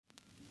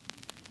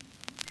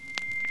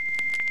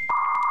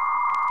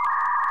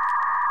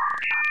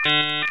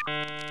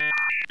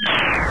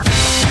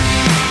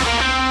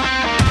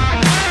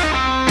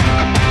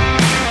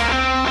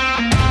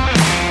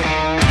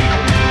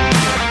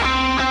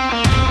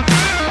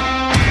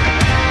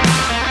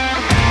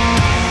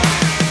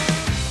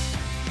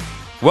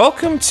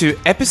Welcome to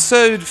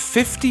episode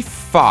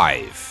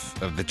 55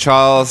 of the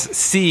Charles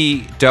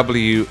C.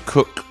 W.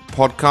 Cook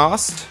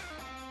podcast,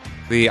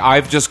 the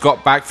I've just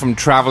got back from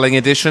traveling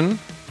edition.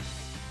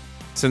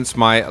 Since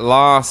my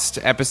last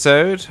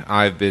episode,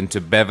 I've been to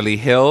Beverly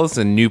Hills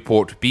and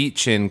Newport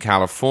Beach in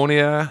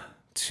California,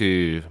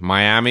 to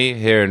Miami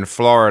here in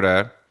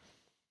Florida,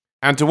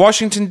 and to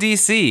Washington,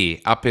 D.C.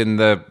 up in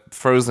the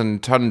frozen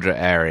tundra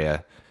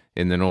area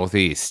in the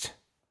Northeast.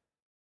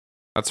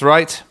 That's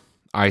right,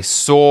 I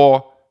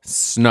saw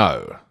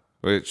snow,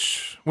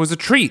 which was a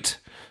treat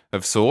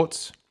of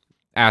sorts,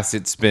 as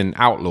it's been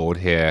outlawed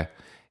here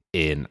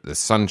in the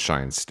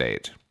Sunshine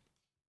State.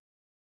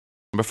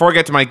 Before I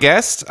get to my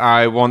guest,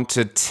 I want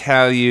to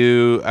tell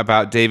you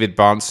about David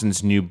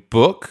Bahnsen's new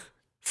book,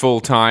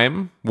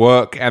 Full-Time: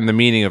 Work and the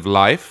Meaning of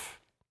Life.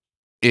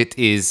 It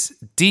is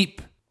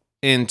deep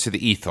into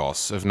the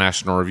ethos of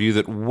National Review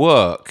that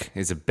work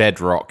is a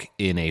bedrock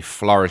in a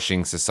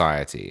flourishing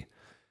society,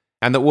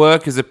 and that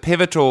work is a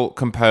pivotal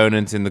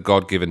component in the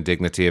God-given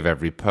dignity of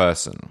every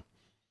person.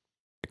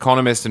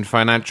 Economist and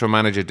financial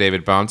manager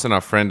David Bahnsen, our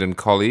friend and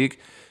colleague,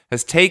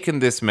 has taken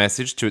this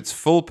message to its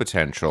full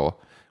potential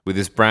with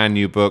his brand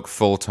new book,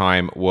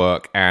 Full-Time: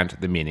 Work and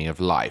the Meaning of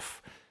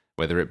Life.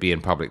 Whether it be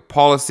in public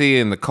policy,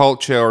 in the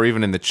culture, or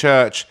even in the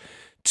church,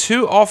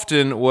 too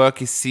often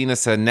work is seen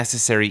as a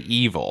necessary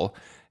evil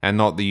and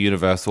not the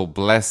universal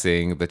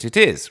blessing that it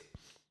is.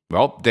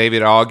 Well,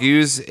 David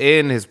argues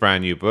in his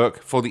brand new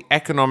book for the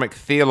economic,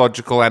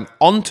 theological, and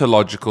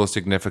ontological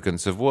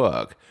significance of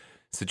work,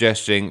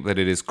 suggesting that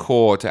it is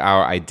core to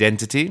our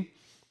identity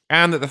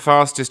and that the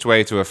fastest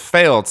way to a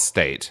failed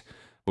state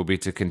will be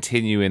to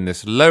continue in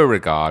this low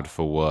regard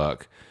for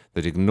work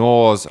that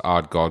ignores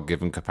our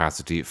God-given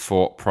capacity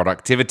for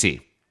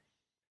productivity.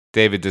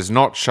 David does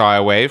not shy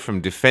away from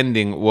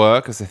defending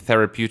work as a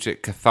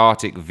therapeutic,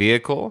 cathartic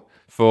vehicle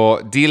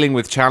for dealing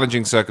with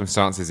challenging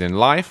circumstances in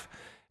life,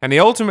 and he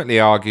ultimately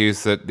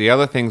argues that the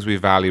other things we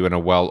value in a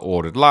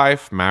well-ordered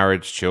life,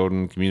 marriage,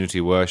 children, community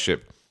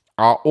worship,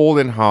 are all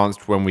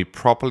enhanced when we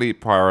properly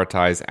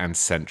prioritize and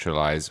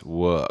centralize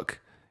work.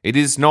 It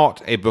is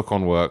not a book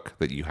on work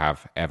that you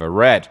have ever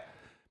read,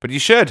 but you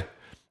should.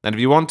 And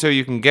if you want to,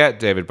 you can get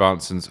David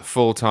Bahnsen's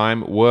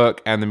Full-Time: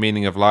 Work and the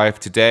Meaning of Life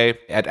today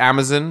at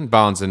Amazon,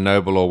 Barnes &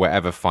 Noble, or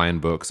wherever fine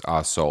books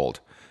are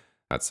sold.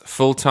 That's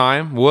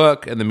Full-Time: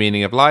 Work and the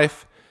Meaning of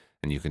Life,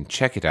 and you can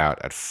check it out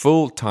at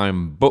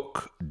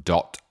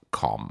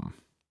fulltimebook.com.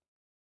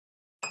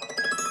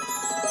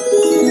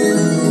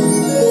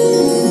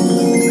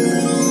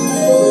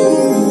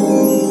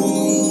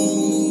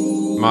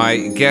 My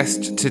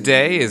guest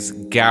today is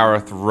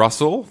Gareth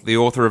Russell, the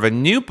author of a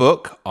new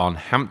book on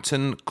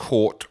Hampton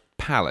Court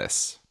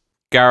Palace.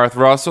 Gareth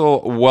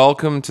Russell,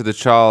 welcome to the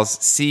Charles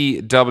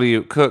C.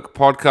 W. Cook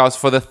podcast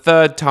for the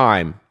third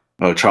time.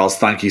 Oh, Charles,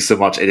 thank you so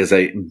much. It is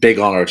a big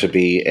honor to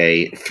be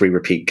a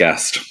three-repeat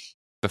guest.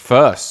 The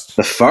first.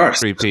 The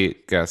first.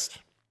 Repeat guest.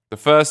 The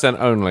first and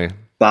only.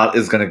 That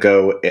is going to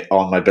go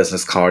on my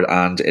business card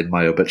and in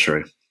my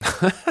obituary.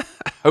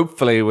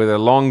 Hopefully with a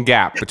long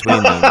gap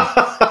between them.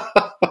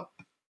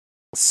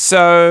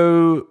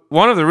 So,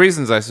 one of the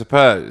reasons, I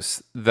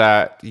suppose,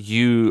 that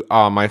you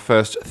are my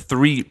first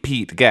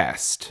three-peat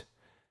guest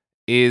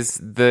is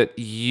that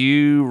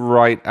you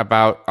write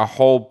about a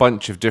whole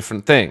bunch of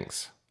different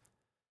things,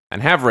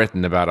 and have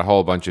written about a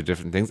whole bunch of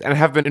different things, and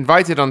have been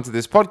invited onto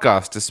this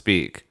podcast to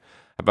speak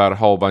about a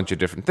whole bunch of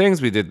different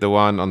things. We did the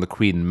one on the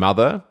Queen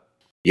Mother.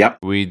 Yep.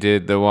 We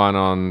did the one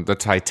on the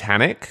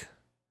Titanic.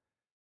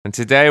 And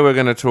today we're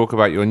going to talk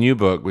about your new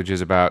book, which is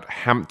about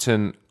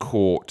Hampton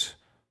Court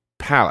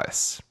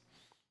Palace.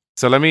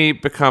 So let me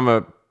become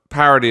a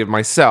parody of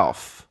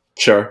myself.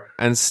 Sure.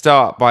 And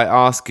start by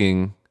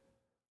asking,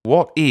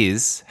 what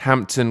is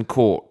Hampton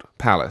Court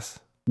Palace?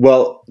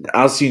 Well,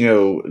 as you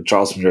know,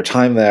 Charles, from your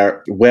time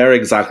there, where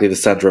exactly the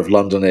centre of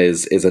London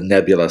is a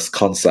nebulous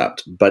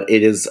concept, but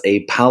it is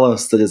a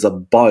palace that is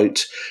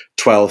about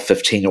 12,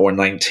 15 or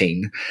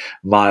 19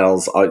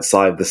 miles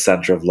outside the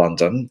centre of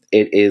London.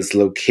 It is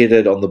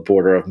located on the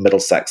border of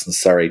Middlesex and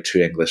Surrey,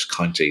 two English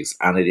counties,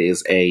 and it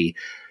is a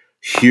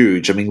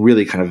huge,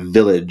 really kind of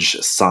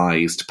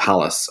village-sized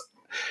palace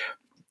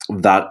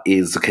that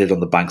is located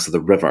on the banks of the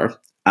river,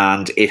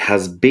 and it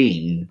has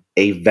been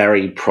a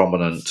very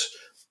prominent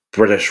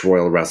British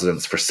royal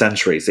residence for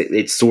centuries.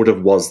 It sort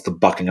of was the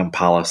Buckingham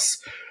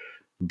Palace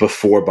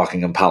before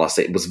Buckingham Palace.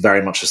 It was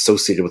very much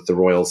associated with the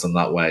royals in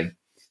that way.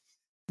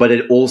 But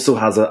it also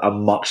has a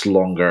much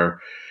longer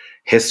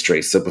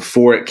history. So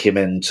before it came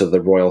into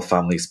the royal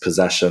family's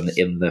possession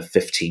in the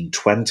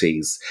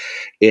 1520s,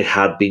 it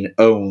had been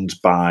owned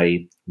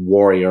by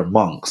warrior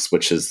monks,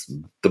 which is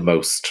the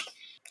most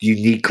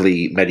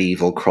uniquely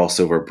medieval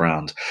crossover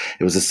brand.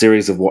 It was a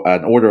series of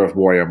an order of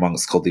warrior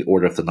monks called the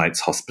Order of the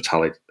Knights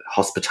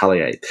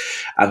Hospitalier,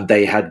 and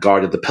they had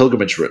guarded the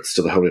pilgrimage routes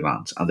to the Holy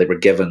Land, and they were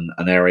given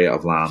an area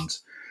of land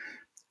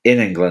in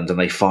England, and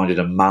they founded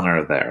a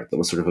manor there that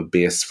was sort of a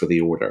base for the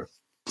order.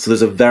 So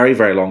there's a very,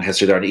 very long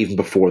history there, and even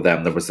before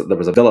them, there was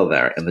a villa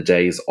there in the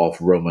days of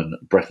Roman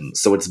Britain.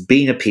 So it's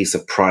been a piece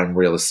of prime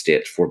real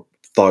estate for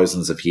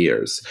thousands of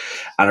years,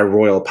 and a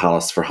royal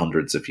palace for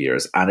hundreds of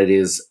years. And it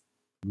is,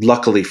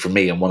 luckily for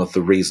me, and one of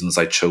the reasons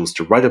I chose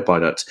to write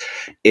about it,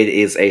 it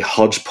is a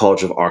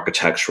hodgepodge of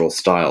architectural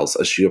styles.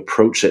 As you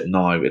approach it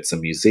now, it's a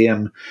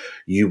museum.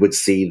 You would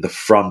see the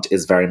front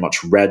is very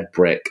much red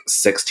brick,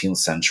 16th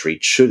century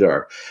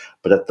Tudor.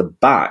 But at the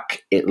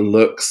back, it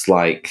looks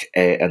like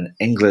an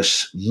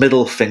English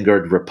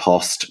middle-fingered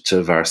riposte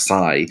to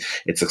Versailles.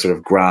 It's a sort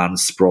of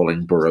grand,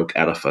 sprawling Baroque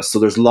edifice. So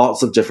there's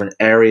lots of different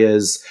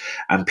areas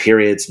and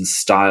periods and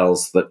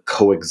styles that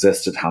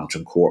coexist at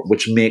Hampton Court,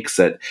 which makes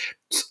it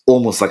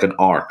almost like an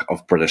arc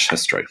of British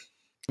history.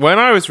 When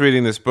I was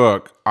reading this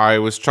book, I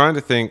was trying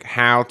to think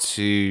how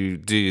to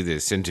do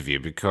this interview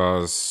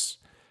because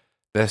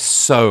there's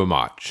so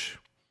much.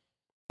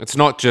 It's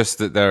not just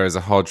that there is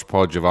a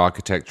hodgepodge of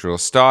architectural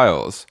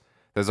styles.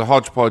 There's a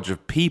hodgepodge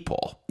of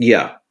people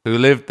who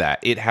lived there.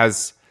 It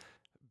has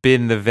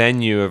been the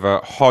venue of a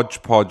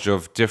hodgepodge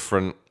of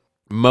different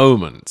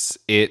moments.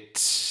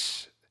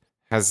 It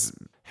has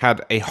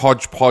had a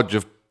hodgepodge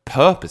of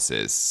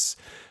purposes.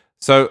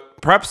 So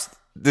perhaps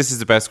this is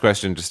the best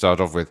question to start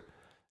off with.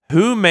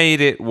 Who made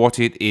it what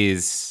it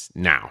is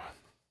now?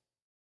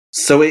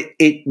 So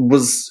it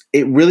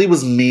really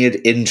was made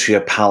into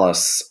a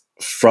palace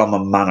from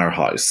a manor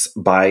house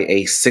by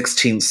a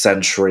 16th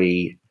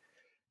century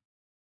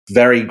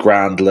very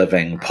grand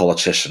living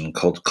politician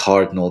called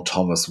Cardinal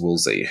Thomas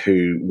Wolsey,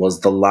 who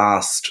was the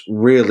last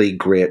really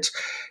great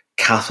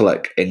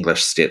Catholic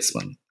English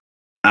statesman.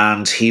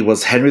 And he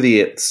was Henry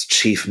VIII's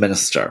chief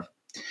minister.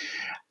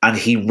 And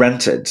he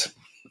rented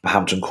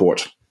Hampton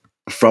Court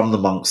from the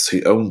monks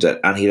who owned it.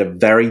 And he had a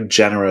very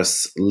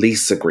generous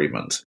lease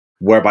agreement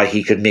whereby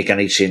he could make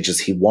any changes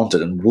he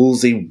wanted. And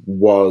Wolsey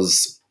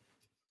was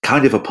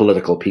kind of a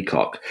political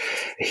peacock.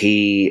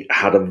 He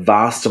had a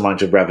vast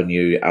amount of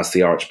revenue as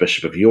the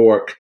Archbishop of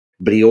York,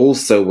 but he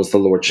also was the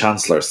Lord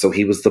Chancellor. So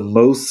he was the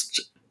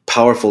most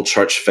powerful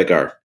church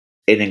figure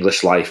in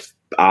English life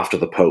after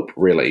the Pope,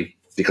 really,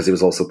 because he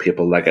was also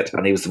papal legate.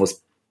 And he was the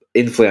most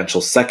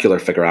influential secular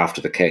figure after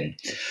the king.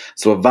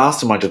 So a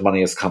vast amount of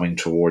money is coming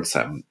towards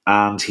him.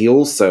 And he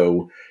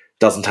also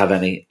doesn't have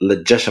any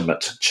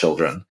legitimate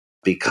children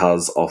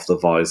because of the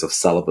vows of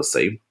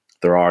celibacy.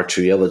 There are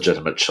 2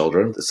 illegitimate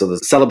children, so the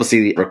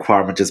celibacy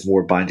requirement is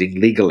more binding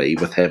legally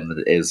with him than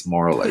it is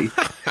morally.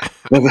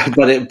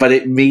 but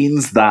it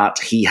means that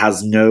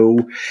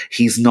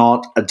he's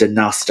not a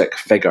dynastic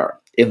figure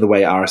in the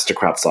way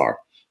aristocrats are.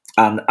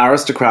 And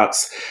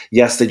aristocrats,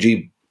 yes, they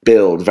do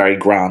build very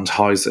grand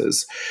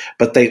houses,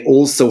 but they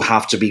also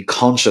have to be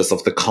conscious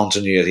of the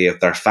continuity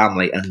of their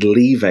family and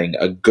leaving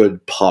a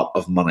good pot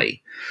of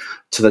money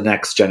to the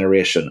next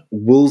generation.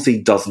 Wolsey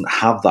doesn't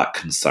have that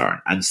concern,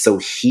 and so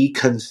he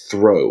can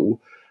throw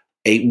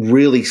a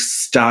really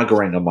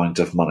staggering amount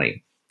of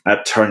money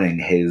at turning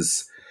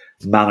his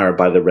manor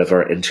by the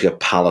river into a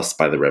palace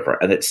by the river.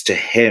 And it's to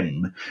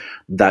him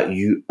that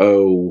you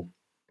owe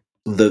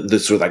the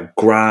sort of that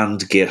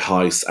grand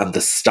gatehouse and the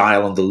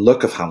style and the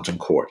look of Hampton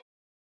Court.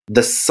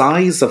 The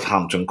size of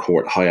Hampton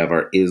Court,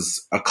 however,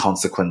 is a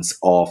consequence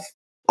of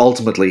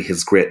ultimately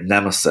his great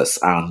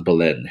nemesis, Anne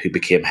Boleyn, who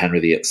became Henry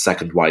VIII's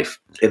second wife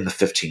in the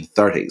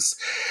 1530s.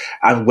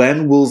 And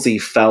when Wolsey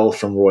fell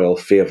from royal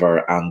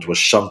favour and was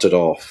shunted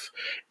off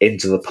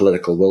into the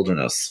political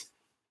wilderness,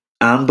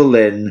 Anne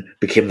Boleyn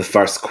became the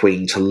first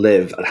queen to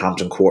live at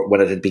Hampton Court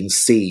when it had been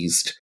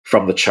seized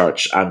from the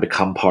church and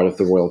become part of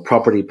the royal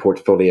property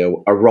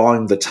portfolio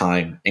around the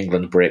time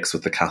England breaks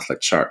with the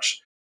Catholic Church.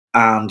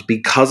 And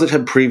because it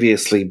had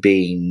previously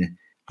been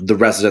the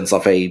residence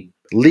of a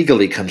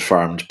legally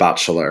confirmed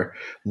bachelor,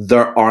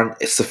 there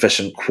aren't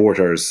sufficient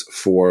quarters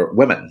for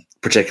women,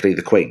 particularly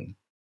the Queen.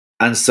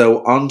 And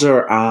so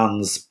under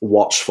Anne's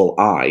watchful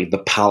eye,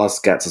 the palace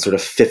gets a sort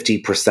of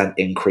 50%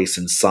 increase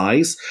in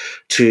size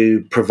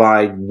to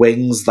provide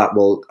wings that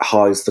will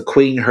house the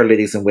Queen, her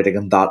ladies in waiting,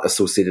 and that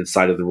associated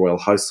side of the royal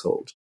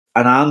household.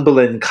 And Anne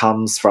Boleyn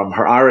comes from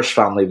her Irish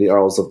family. The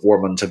Earls of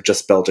Ormond have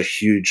just built a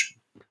huge,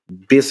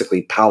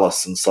 basically,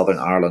 palace in Southern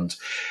Ireland.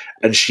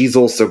 And she's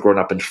also grown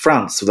up in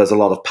France, so there's a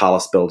lot of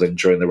palace building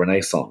during the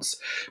Renaissance.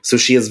 So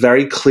she has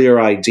very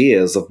clear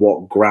ideas of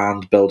what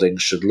grand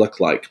buildings should look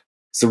like.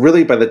 So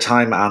really, by the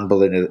time Anne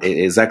Boleyn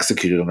is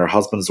executed on her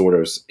husband's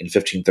orders in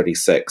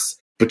 1536,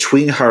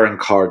 between her and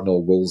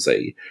Cardinal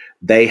Wolsey,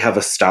 they have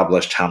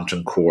established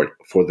Hampton Court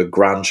for the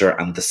grandeur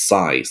and the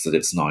size that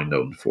it's now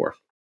known for.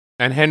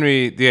 And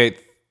Henry VIII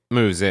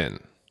moves in.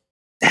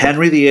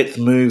 Henry VIII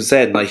moves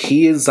in. Now,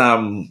 he is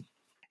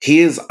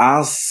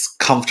as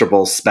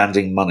comfortable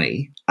spending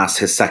money as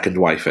his second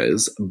wife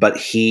is, but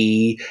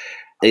he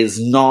is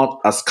not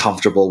as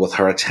comfortable with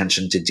her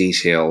attention to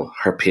detail,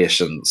 her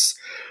patience,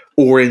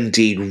 or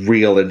indeed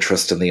real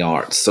interest in the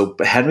arts. So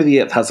Henry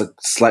VIII has a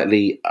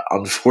slightly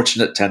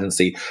unfortunate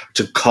tendency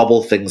to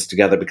cobble things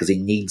together because he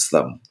needs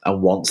them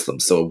and wants them.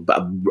 So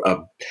a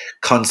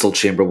council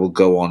chamber will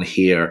go on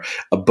here,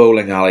 a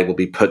bowling alley will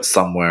be put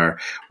somewhere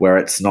where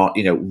it's not,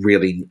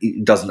 really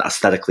doesn't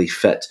aesthetically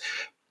fit.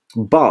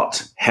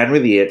 But Henry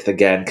VIII,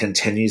 again,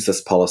 continues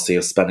this policy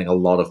of spending a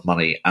lot of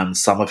money, and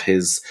some of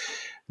his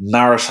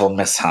marital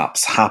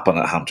mishaps happen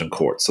at Hampton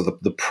Court. So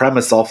the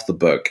premise of the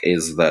book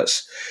is that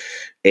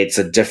it's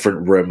a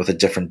different room with a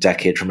different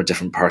decade from a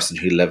different person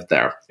who lived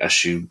there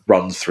as you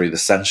run through the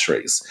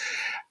centuries.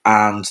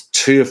 And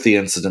two of the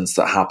incidents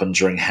that happened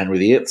during Henry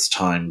VIII's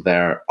time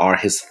there are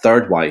his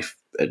third wife,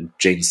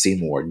 Jane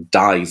Seymour,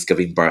 dies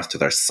giving birth to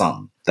their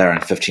son there in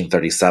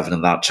 1537,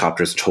 and that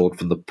chapter is told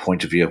from the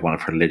point of view of one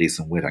of her ladies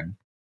in waiting.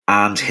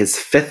 And his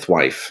fifth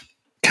wife,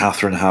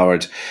 Catherine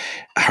Howard,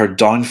 her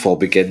downfall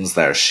begins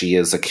there. She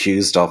is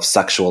accused of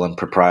sexual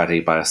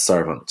impropriety by a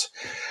servant,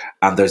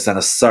 and there's then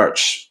a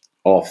search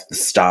of the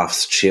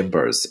staff's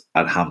chambers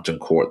at Hampton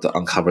Court that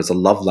uncovers a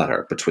love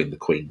letter between the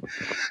Queen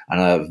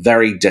and a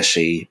very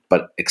dishy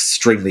but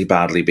extremely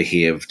badly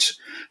behaved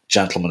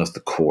gentleman of the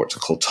court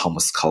called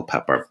Thomas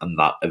Culpeper, and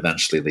that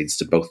eventually leads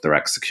to both their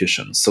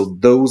executions. So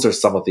those are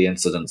some of the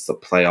incidents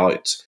that play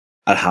out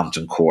at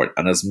Hampton Court,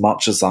 and as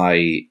much as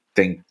I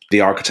think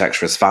the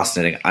architecture is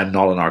fascinating, I'm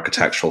not an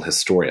architectural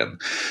historian.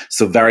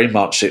 So very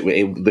much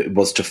it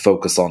was to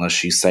focus on,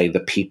 as you say,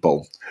 the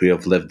people who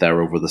have lived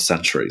there over the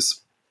centuries.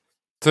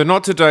 So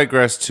not to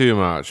digress too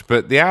much,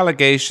 but the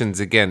allegations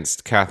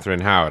against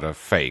Catherine Howard are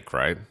fake,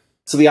 right?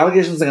 So the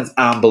allegations against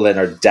Anne Boleyn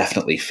are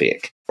definitely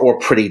fake, or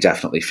pretty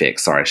definitely fake,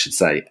 sorry, I should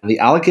say. And the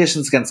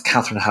allegations against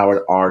Catherine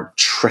Howard are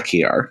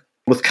trickier.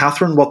 With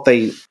Catherine, what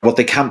they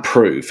can't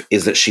prove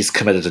is that she's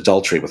committed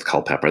adultery with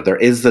Culpeper. There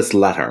is this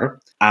letter,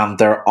 and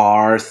there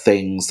are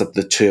things that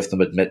the two of them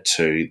admit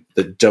to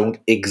that don't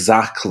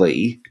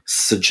exactly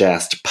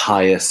suggest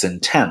pious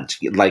intent,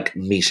 like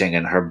meeting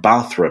in her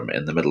bathroom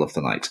in the middle of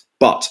the night.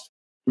 But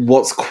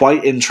what's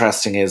quite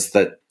interesting is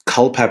that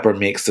Culpeper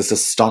makes this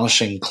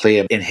astonishing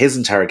claim in his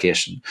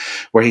interrogation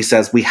where he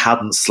says, "We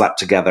hadn't slept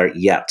together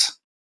yet."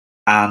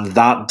 And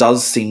that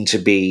does seem to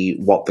be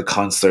what the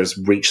councillors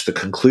reach the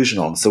conclusion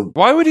on. So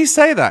why would he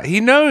say that?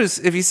 He knows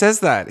if he says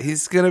that,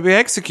 he's going to be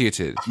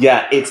executed.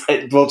 Yeah,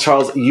 well,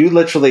 Charles, you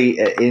literally,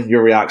 in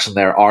your reaction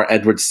there, are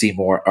Edward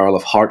Seymour, Earl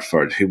of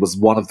Hertford, who was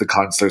one of the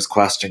councillors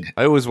questioning him.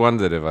 I always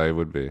wondered if I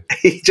would be.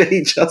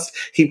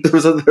 There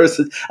was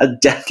a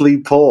deathly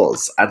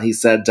pause, and he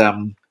said,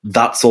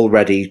 "That's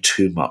already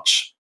too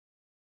much."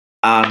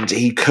 And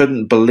he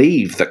couldn't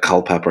believe that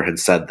Culpeper had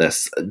said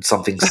this,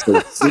 something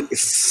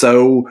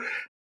so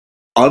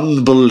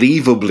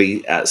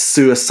unbelievably,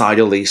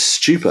 suicidally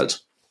stupid.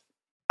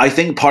 I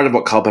think part of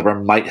what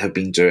Culpeper might have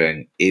been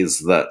doing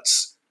is that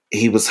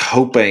he was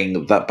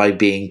hoping that by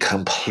being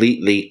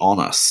completely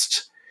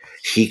honest,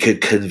 he could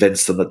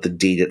convince them that the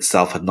deed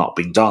itself had not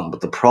been done.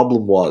 But the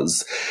problem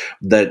was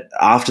that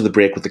after the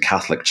break with the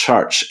Catholic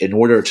Church, in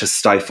order to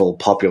stifle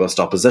populist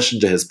opposition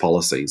to his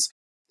policies,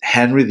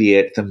 Henry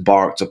VIII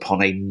embarked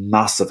upon a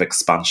massive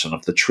expansion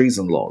of the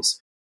treason laws.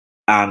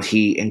 And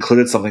he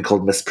included something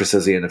called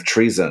mispraesision of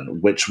treason,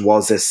 which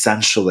was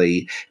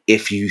essentially,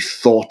 if you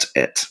thought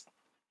it,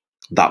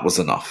 that was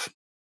enough.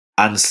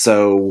 And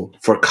so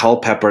for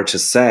Culpeper to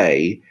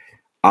say,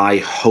 "I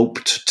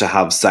hoped to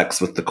have sex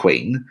with the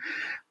Queen,"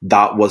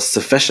 that was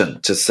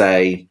sufficient to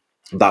say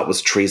that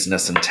was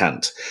treasonous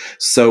intent.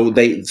 So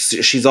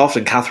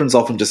Catherine's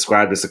often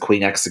described as a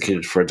queen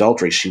executed for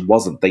adultery. She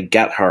wasn't. They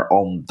get her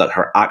on that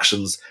her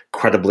actions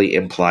credibly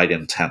implied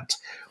intent,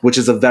 which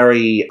is a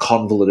very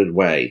convoluted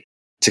way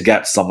to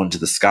get someone to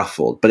the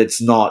scaffold. But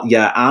it's not,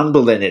 Anne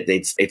Boleyn,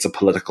 it's a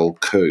political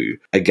coup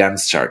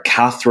against her.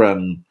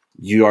 Catherine,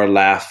 you are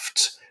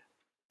left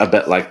a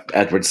bit like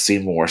Edward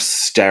Seymour,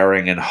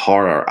 staring in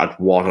horror at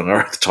what on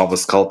earth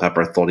Thomas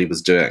Culpeper thought he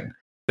was doing.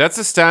 That's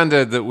a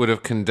standard that would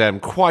have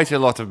condemned quite a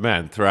lot of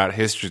men throughout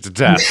history to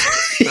death.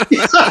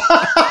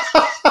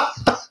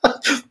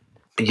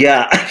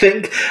 Yeah,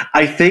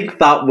 I think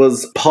that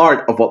was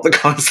part of what the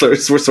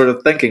councillors were sort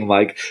of thinking,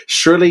 like,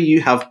 surely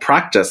you have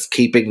practiced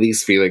keeping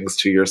these feelings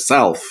to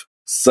yourself.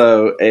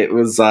 So it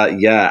was,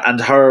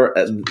 and her,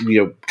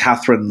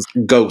 Catherine's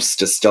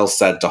ghost is still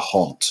said to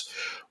haunt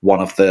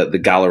one of the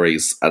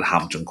galleries at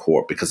Hampton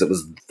Court, because it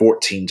was a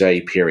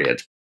 14-day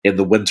period in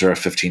the winter of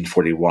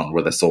 1541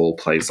 where this all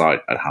plays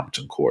out at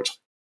Hampton Court.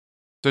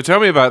 So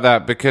tell me about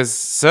that, because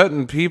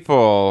certain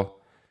people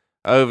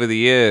over the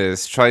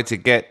years tried to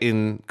get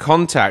in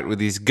contact with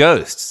these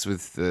ghosts,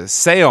 with the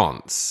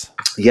seance.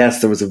 Yes,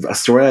 there was a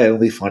story I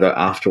only found out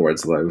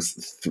afterwards that I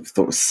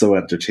thought was so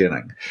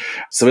entertaining.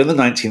 So in the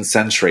 19th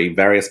century,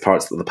 various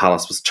parts of the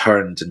palace was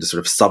turned into sort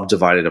of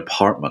subdivided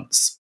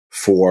apartments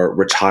for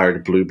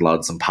retired blue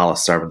bloods and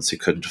palace servants who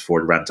couldn't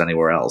afford rent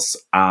anywhere else.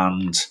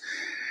 And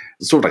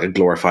sort of like a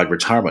glorified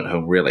retirement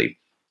home, really.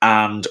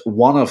 And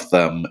one of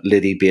them,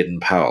 Lady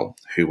Baden-Powell,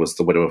 who was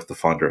the widow of the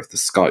founder of the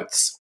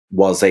Scouts,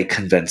 was a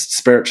convinced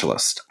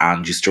spiritualist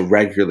and used to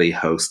regularly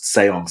host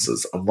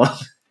seances. And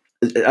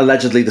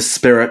allegedly the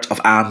spirit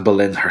of Anne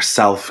Boleyn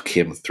herself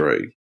came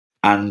through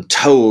and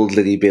told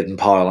Lady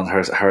Baden-Powell and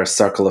her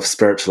circle of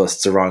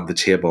spiritualists around the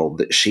table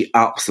that she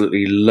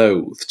absolutely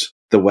loathed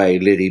the way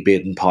Lady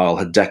Baden-Powell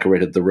had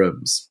decorated the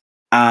rooms.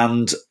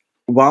 And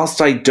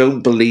whilst I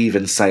don't believe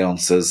in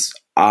seances,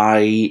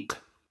 I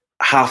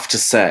have to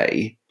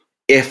say,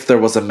 if there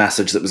was a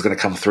message that was going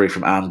to come through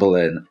from Anne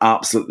Boleyn,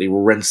 absolutely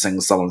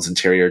rinsing someone's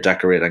interior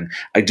decorating,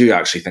 I do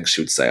actually think she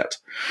would say it.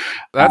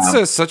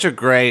 That's such a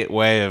great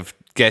way of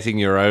getting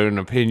your own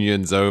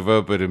opinions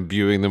over, but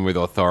imbuing them with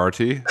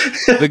authority.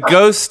 The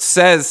ghost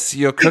says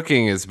your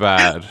cooking is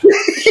bad.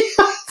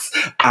 Yes.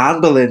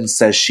 Anne Boleyn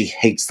says she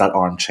hates that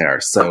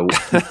armchair. So,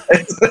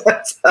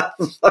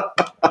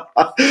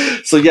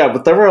 so yeah,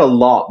 but there were a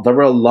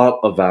lot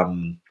of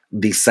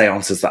these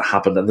seances that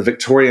happened in the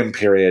Victorian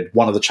period.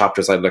 One of the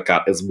chapters I look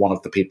at is one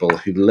of the people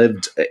who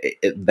lived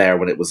there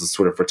when it was a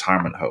sort of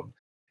retirement home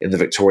in the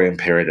Victorian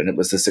period, and it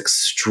was this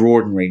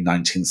extraordinary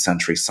 19th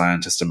century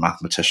scientist and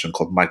mathematician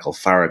called Michael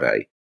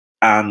Faraday.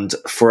 And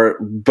for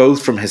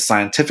both from his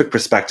scientific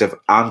perspective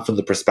and from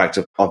the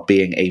perspective of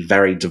being a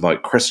very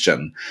devout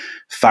Christian,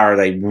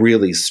 Faraday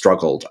really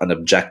struggled and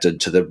objected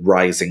to the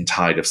rising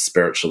tide of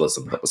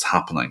spiritualism that was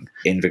happening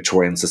in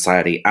Victorian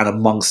society and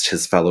amongst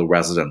his fellow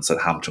residents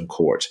at Hampton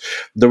Court.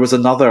 There was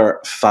another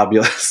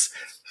fabulous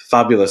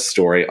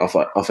story of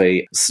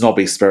a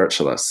snobby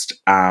spiritualist,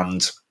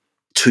 and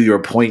to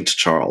your point,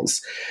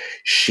 Charles,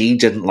 she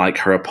didn't like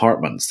her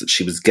apartments that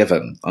she was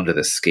given under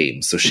this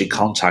scheme. So she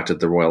contacted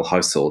the royal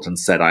household and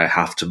said, I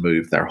have to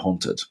move, they're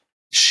haunted.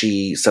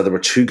 She said there were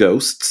 2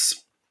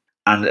 ghosts.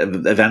 And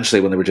eventually,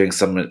 when they were doing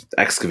some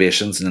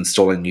excavations and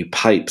installing new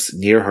pipes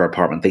near her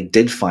apartment, they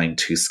did find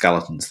 2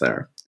 skeletons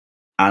there.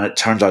 And it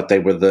turned out they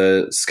were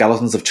the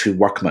skeletons of 2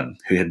 workmen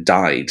who had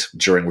died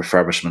during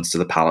refurbishments to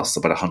the palace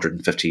about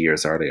 150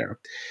 years earlier.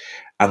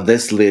 And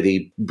this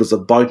lady was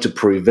about to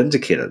prove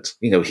vindicated.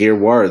 Here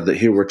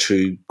were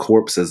 2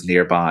 corpses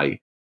nearby.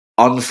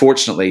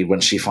 Unfortunately, when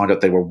she found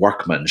out they were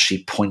workmen,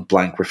 she point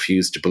blank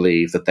refused to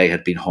believe that they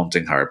had been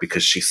haunting her,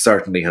 because she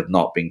certainly had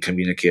not been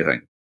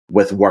communicating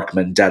with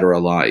workmen dead or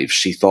alive.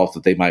 She thought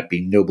that they might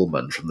be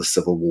noblemen from the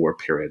Civil War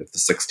period of the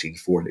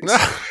 1640s.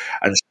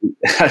 and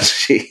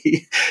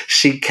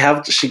she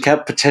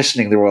kept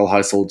petitioning the royal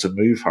household to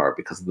move her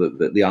because of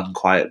the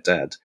unquiet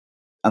dead.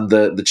 And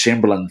the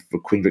Chamberlain for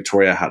Queen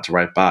Victoria had to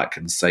write back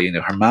and say,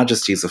 Her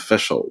Majesty's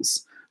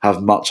officials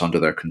have much under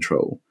their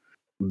control.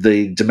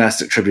 The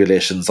domestic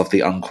tribulations of the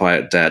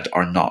unquiet dead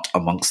are not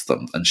amongst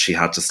them, and she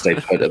had to stay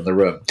put in the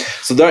room.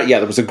 So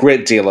there was a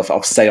great deal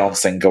of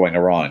seancing going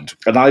around.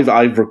 And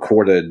I've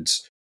recorded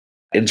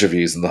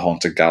interviews in the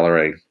Haunted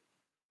Gallery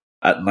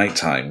at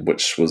nighttime,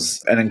 which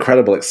was an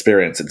incredible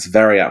experience. It's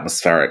very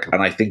atmospheric,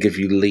 and I think if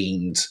you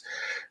leaned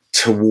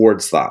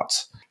towards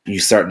that, you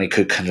certainly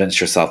could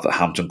convince yourself that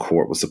Hampton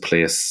Court was a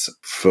place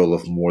full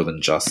of more than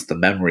just the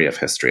memory of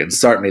history. And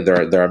certainly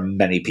there are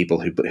many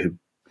people who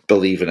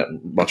believe in it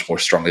much more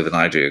strongly than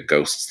I do,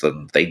 ghosts,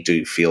 than they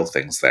do feel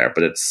things there.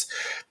 But it's,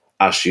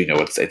 as you know,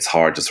 it's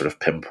hard to sort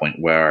of pinpoint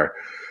where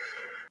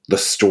the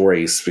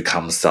stories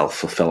become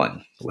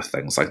self-fulfilling with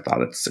things like that.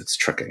 It's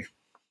tricky.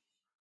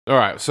 All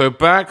right, so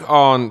back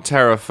on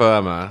terra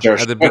firma,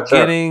 at the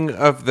beginning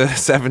of the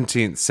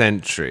 17th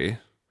century,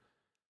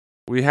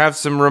 we have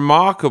some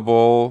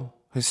remarkable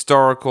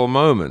historical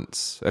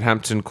moments at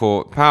Hampton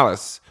Court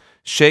Palace.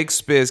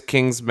 Shakespeare's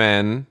King's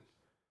Men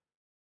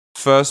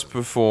first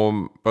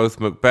perform both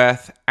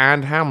Macbeth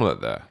and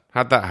Hamlet there.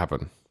 How'd that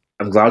happen?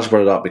 I'm glad you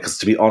brought it up, because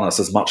to be honest,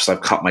 as much as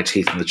I've cut my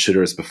teeth in the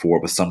Tudors before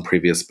with some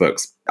previous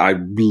books, I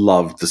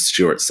loved the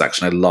Stuart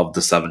section. I loved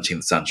the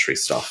 17th century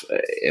stuff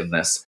in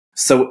this.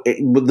 So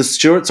the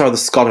Stuarts are the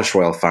Scottish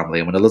royal family,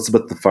 and when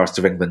Elizabeth I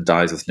of England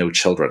dies with no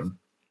children,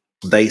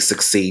 they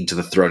succeed to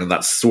the throne, and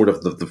that's sort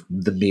of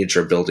the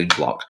major building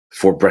block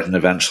for Britain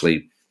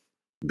eventually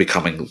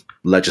becoming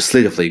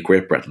legislatively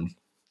Great Britain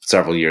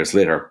several years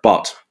later.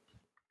 But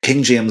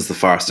King James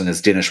I and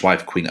his Danish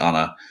wife, Queen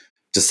Anna,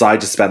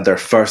 decide to spend their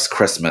first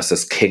Christmas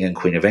as King and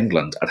Queen of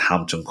England at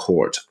Hampton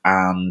Court.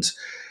 And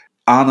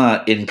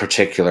Anna, in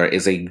particular,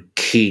 is a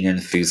keen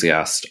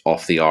enthusiast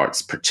of the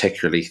arts,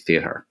 particularly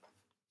theatre.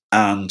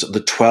 And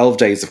the 12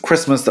 days of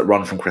Christmas that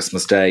run from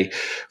Christmas Day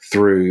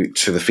through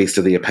to the Feast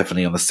of the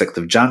Epiphany on the 6th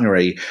of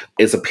January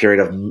is a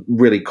period of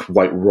really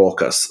quite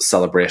raucous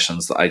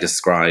celebrations that I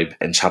describe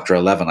in chapter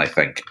 11, I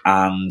think.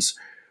 And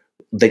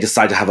they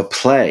decide to have a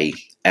play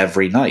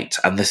every night.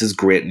 And this is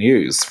great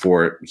news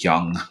for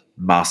young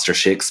Master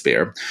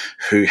Shakespeare,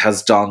 who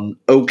has done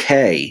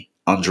okay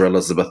under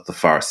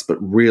Elizabeth I, but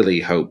really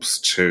hopes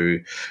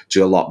to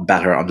do a lot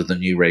better under the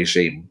new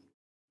regime.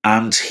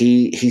 And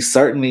he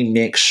certainly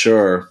makes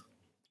sure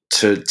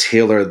to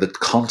tailor the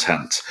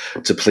content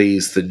to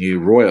please the new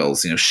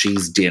royals.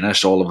 She's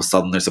Danish. All of a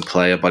sudden, there's a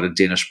play about a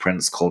Danish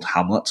prince called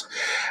Hamlet.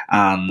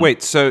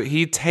 Wait, so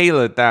he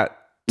tailored that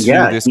to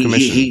this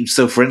commission?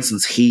 So, for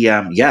instance,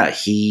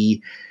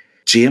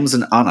 James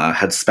and Anna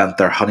had spent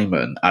their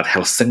honeymoon at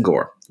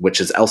Helsingor,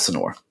 which is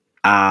Elsinore.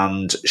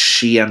 and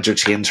she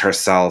entertained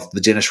herself,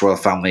 the Danish royal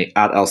family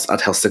at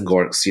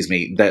Helsingor,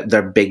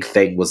 their big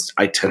thing was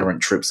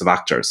itinerant troops of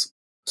actors.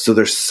 So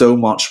there's so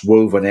much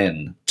woven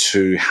in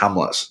to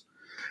Hamlet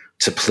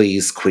to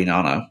please Queen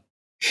Anna.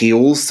 He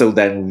also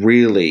then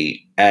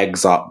really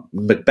eggs up.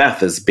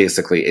 Macbeth is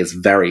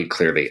very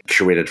clearly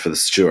curated for the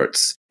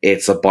Stuarts.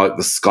 It's about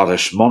the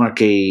Scottish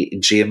monarchy.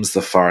 James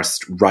I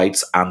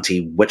writes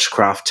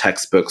anti-witchcraft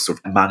textbooks or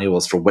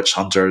manuals for witch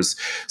hunters.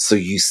 So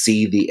you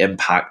see the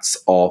impacts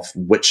of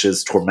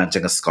witches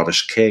tormenting a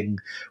Scottish king,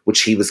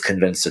 which he was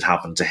convinced had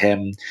happened to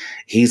him.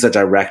 He's a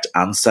direct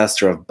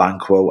ancestor of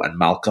Banquo and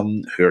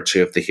Malcolm, who are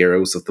two of the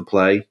heroes of the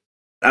play.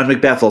 And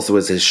Macbeth also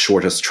is his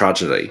shortest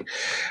tragedy.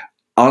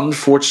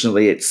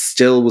 Unfortunately, it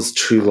still was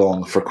too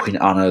long for Queen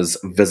Anna's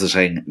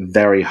visiting,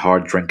 very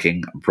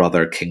hard-drinking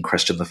brother, King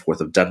Christian IV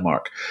of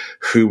Denmark,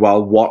 who,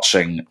 while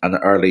watching an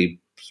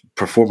early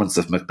performance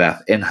of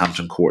Macbeth in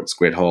Hampton Court's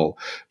Great Hall,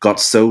 got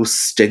so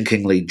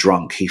stinkingly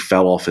drunk he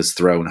fell off his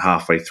throne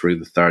halfway through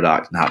the third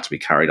act and had to be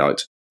carried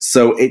out.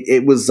 So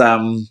it was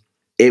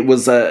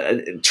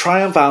a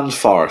triumph and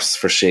farce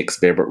for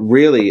Shakespeare, but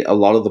really a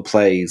lot of the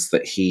plays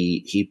that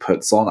he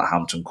puts on at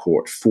Hampton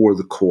Court for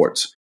the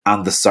court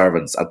and the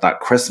servants at that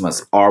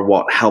Christmas are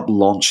what helped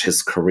launch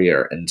his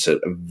career into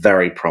a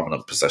very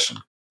prominent position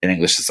in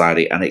English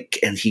society.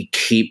 And he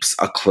keeps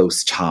a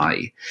close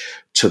tie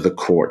to the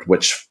court,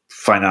 which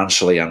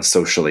financially and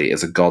socially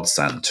is a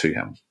godsend to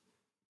him.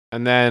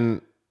 And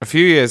then a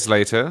few years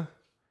later,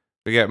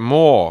 we get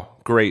more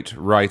great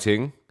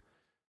writing,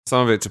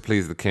 some of it to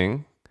please the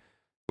king,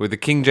 with the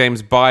King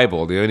James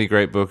Bible, the only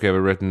great book ever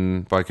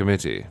written by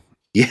committee.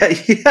 Yeah.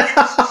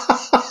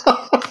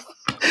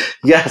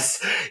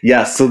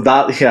 Yes. So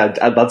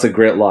that's a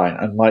great line.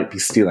 I might be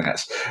stealing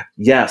it.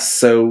 Yes.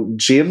 So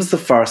James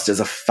I is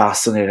a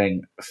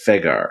fascinating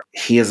figure.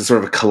 He is a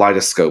sort of a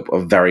kaleidoscope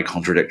of very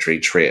contradictory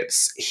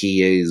traits.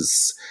 He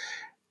is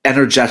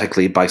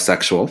energetically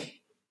bisexual.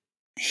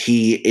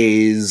 He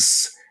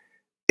is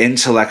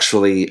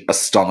intellectually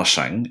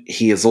astonishing.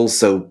 He is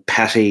also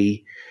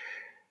petty.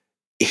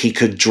 He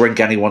could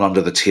drink anyone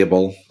under the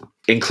table,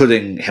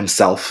 including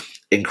himself,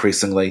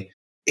 increasingly.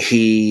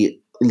 He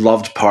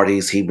loved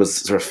parties. He was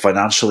sort of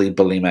financially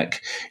bulimic.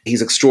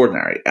 He's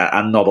extraordinary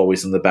and not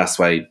always in the best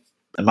way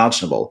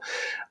imaginable.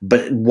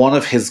 But one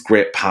of his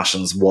great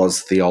passions was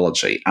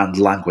theology and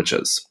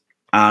languages.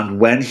 And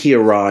when he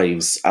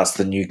arrives as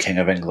the new King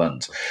of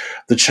England,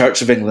 the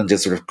Church of England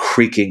is sort of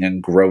creaking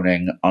and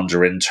groaning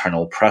under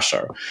internal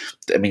pressure.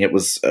 I mean, it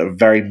was a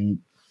very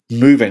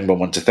moving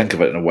moment to think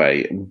of it in a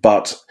way,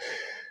 but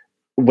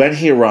when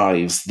he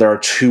arrives, there are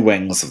two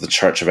wings of the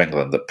Church of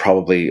England that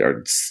probably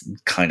are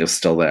kind of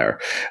still there.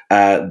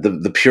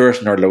 The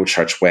Puritan or Low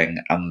Church wing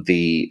and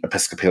the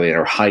Episcopalian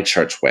or High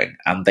Church wing,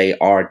 and they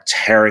are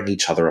tearing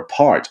each other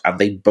apart, and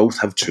they both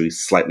have two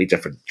slightly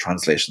different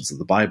translations of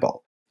the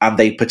Bible. And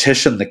they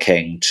petition the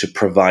king to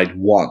provide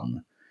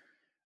one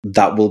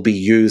that will be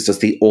used as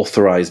the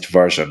authorized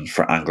version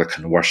for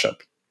Anglican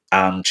worship.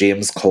 And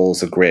James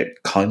calls a great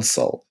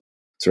council,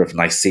 sort of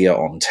Nicaea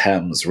on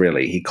Thames,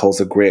 really. He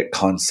calls a great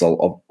council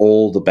of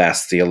all the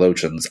best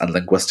theologians and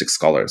linguistic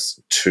scholars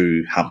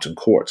to Hampton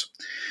Court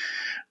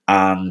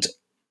and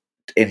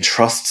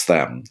entrusts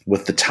them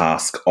with the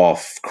task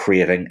of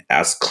creating,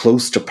 as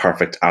close to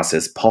perfect as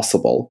is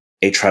possible,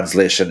 a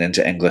translation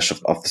into English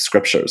of the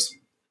scriptures.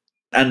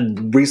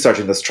 And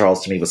researching this,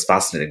 Charles, to me was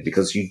fascinating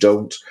because you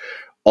don't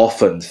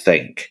often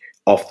think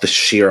of the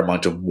sheer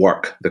amount of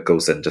work that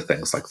goes into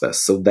things like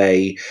this. So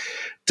they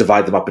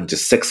divide them up into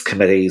 6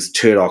 committees,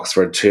 2 at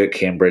Oxford, 2 at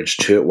Cambridge,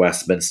 2 at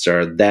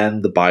Westminster.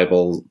 Then the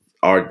Bible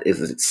is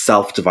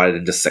itself divided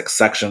into 6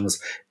 sections.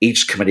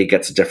 Each committee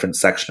gets a different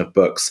section of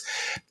books.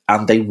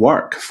 And they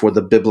work for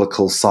the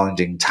biblical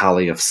sounding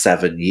tally of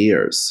 7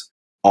 years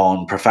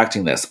on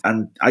perfecting this.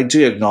 And I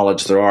do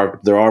acknowledge there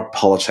are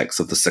politics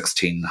of the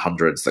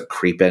 1600s that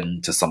creep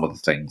into some of the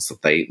things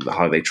that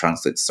how they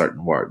translate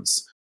certain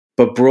words.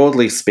 But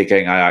broadly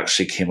speaking, I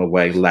actually came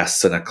away less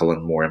cynical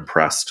and more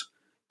impressed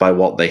by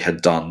what they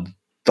had done,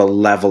 the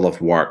level of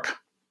work,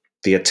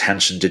 the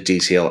attention to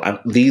detail. And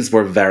these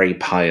were very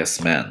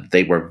pious men.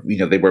 They were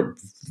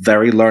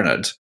very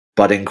learned,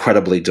 but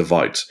incredibly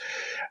devout.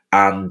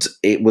 And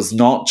it was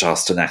not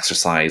just an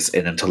exercise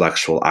in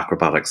intellectual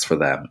acrobatics for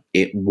them.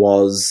 It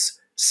was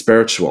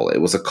spiritual. It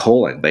was a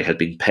calling. They had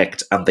been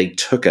picked and they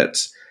took it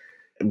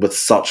with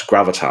such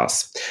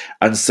gravitas.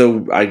 And so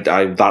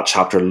that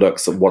chapter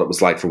looks at what it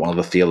was like for one of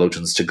the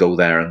theologians to go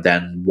there and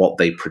then what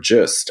they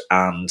produced.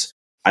 And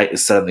I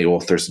said in the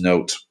author's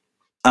note,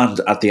 and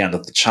at the end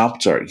of the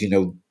chapter,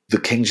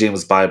 the King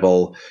James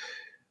Bible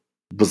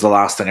was the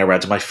last thing I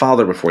read to my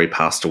father before he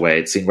passed away.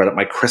 It's been read at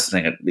my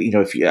christening.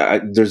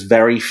 There's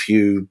very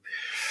few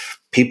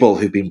people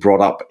who've been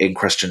brought up in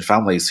Christian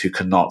families who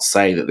cannot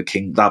say that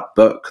that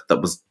book that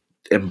was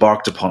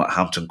embarked upon at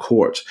Hampton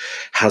Court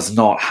has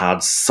not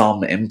had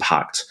some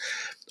impact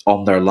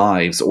on their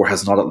lives, or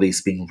has not at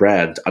least been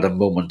read at a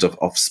moment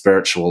of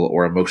spiritual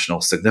or emotional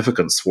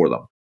significance for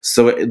them.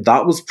 So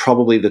that was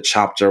probably the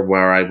chapter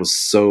where I was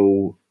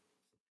so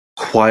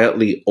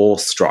quietly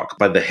awestruck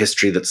by the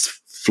history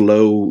that's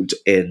flowed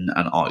in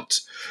and out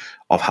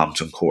of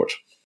Hampton Court.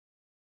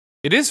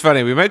 It is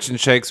funny. We mentioned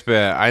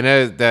Shakespeare. I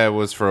know there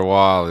was for a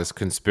while this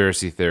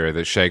conspiracy theory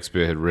that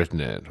Shakespeare had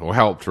written it or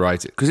helped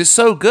write it because it's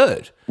so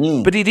good.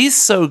 But it is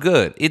so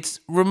good. It's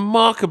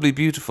remarkably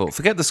beautiful.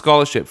 Forget the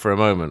scholarship for a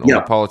moment or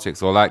the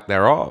politics or lack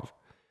thereof.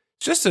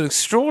 It's just an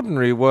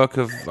extraordinary work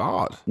of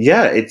art.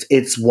 Yeah,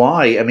 it's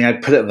why, I mean, I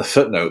put it in the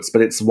footnotes,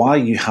 but it's why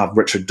you have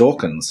Richard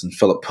Dawkins and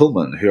Philip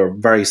Pullman, who are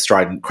very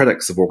strident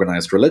critics of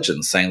organized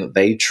religion, saying that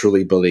they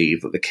truly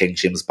believe that the King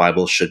James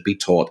Bible should be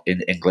taught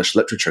in English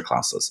literature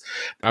classes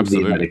in the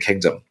United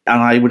Kingdom.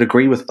 And I would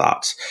agree with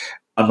that.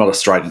 I'm not a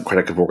strident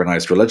critic of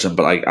organized religion,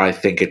 but I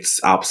think it's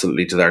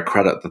absolutely to their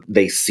credit that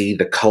they see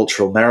the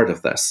cultural merit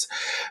of this.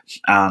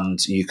 And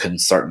you can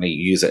certainly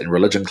use it in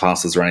religion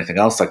classes or anything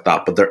else like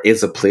that, but there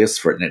is a place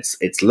for it in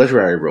its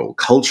literary role.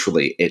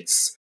 Culturally,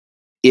 it's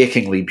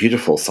achingly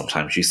beautiful.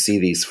 Sometimes you see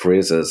these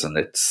phrases and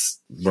it's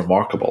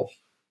remarkable.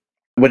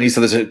 When you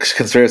said there's a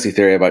conspiracy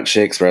theory about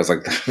Shakespeare, I was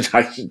like,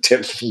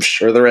 I'm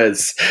sure there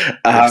is.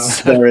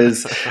 There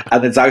is.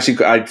 And it's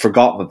actually, I'd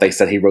forgotten that they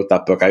said he wrote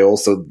that book.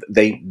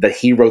 That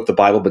he wrote the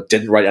Bible but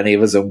didn't write any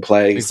of his own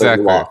plays.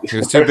 Exactly. He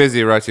was too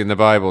busy writing the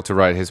Bible to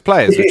write his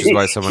plays, which is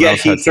why someone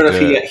else had to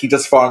do it. He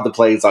just farmed the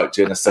plays out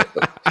to an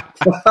assistant.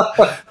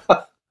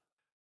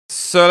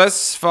 So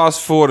let's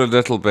fast forward a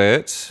little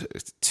bit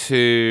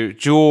to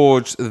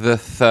George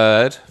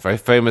III, very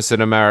famous in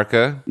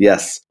America.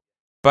 Yes.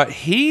 But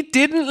he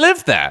didn't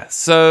live there.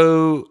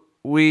 So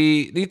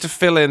we need to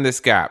fill in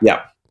this gap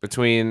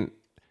between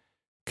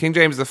King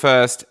James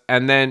I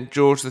and then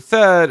George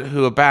III,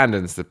 who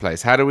abandons the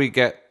place. How do we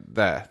get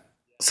there?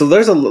 So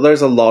there's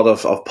a lot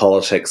of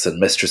politics and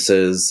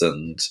mistresses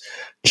and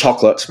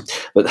chocolate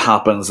that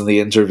happens in the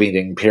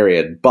intervening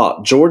period.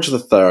 But George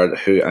III,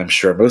 who I'm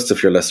sure most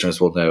of your listeners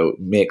will know,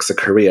 makes a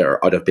career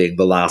out of being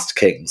the last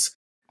kings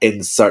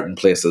in certain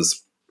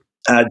places.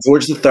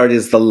 George III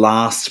is the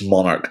last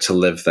monarch to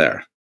live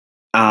there.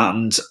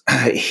 And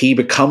he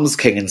becomes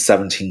king in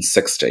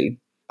 1760.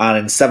 And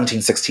in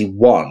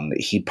 1761,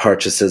 he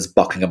purchases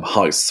Buckingham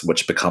House,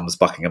 which becomes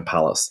Buckingham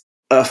Palace.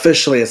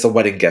 Officially, it's a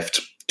wedding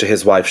gift to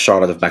his wife,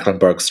 Charlotte of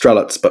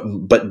Mecklenburg-Strelitz,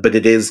 but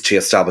it is to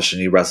establish a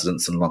new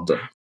residence in London.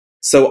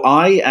 So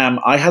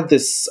I had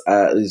this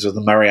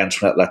the Marie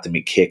Antoinette let them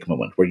eat cake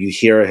moment, where you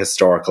hear a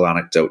historical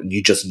anecdote and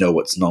you just know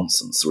it's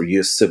nonsense, or you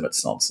assume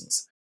it's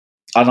nonsense.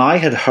 And I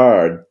had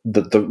heard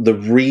that the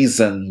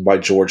reason why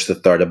George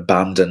III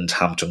abandoned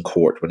Hampton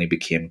Court when he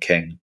became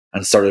king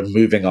and started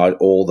moving out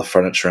all the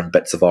furniture and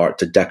bits of art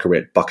to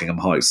decorate Buckingham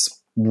House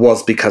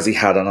was because he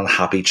had an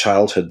unhappy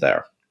childhood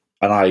there.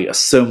 And I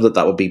assumed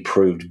that would be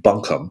proved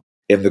bunkum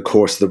in the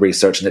course of the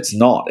research, and it's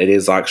not.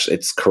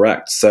 It's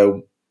correct.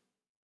 So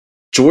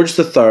George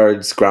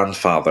III's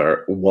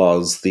grandfather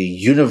was the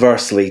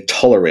universally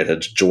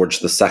tolerated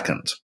George II,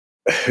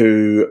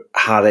 who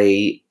had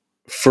a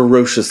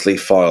ferociously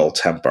foul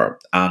temper,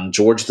 and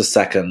George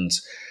II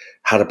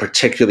had a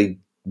particularly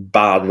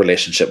bad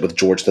relationship with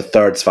George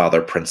III's father,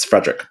 Prince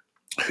Frederick,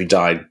 who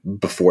died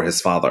before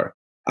his father.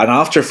 And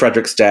after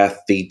Frederick's death,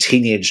 the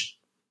teenage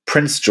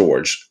Prince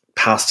George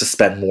passed to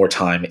spend more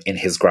time in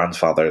his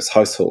grandfather's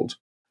household.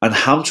 And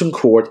Hampton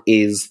Court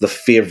is the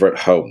favourite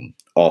home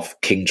of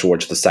King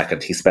George II.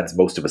 He spends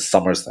most of his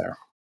summers there,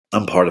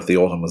 and part of the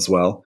autumn as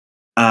well.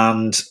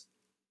 And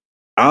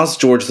as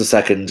George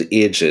II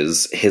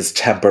ages, his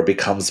temper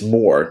becomes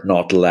more,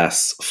 not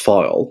less,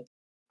 foul.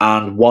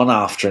 And one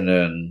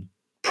afternoon,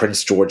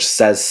 Prince George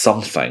says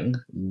something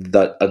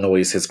that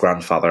annoys his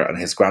grandfather, and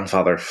his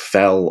grandfather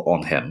fell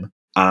on him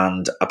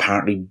and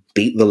apparently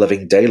beat the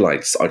living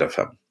daylights out of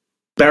him.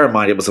 Bear in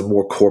mind, it was a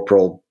more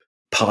corporal,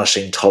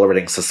 punishing,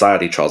 tolerating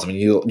society, Charles. I mean,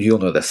 you'll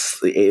know this.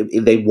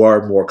 They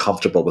were more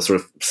comfortable with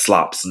sort of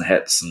slaps and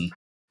hits and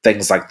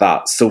things like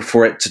that. So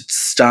for it to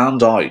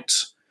stand out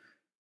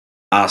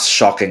as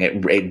shocking,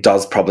 it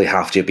does probably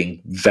have to have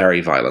been very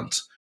violent.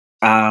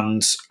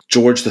 And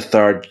George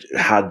III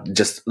had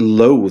just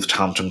loathed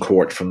Hampton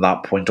Court from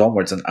that point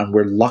onwards. And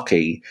we're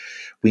lucky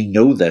we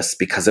know this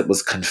because it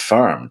was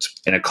confirmed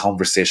in a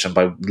conversation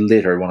by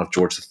later one of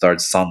George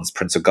III's sons,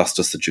 Prince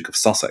Augustus, the Duke of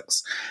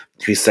Sussex,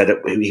 who said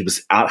he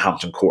was at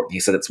Hampton Court, and he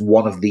said it's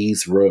one of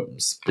these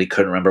rooms, but he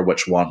couldn't remember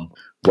which one,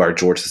 where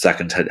George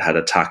II had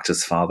attacked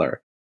his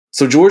father.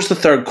 So George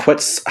III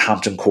quits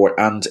Hampton Court,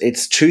 and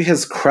it's to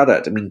his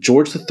credit. I mean,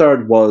 George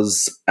III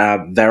was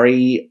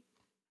very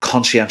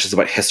conscientious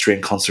about history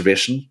and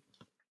conservation,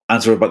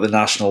 and sort of about the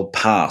national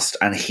past.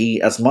 And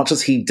he, as much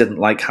as he didn't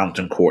like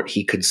Hampton Court,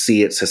 he could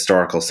see its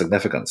historical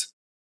significance.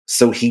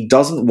 So he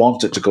doesn't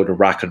want it to go to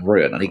rack and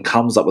ruin, and he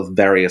comes up with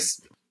various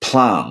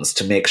plans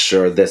to make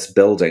sure this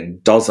building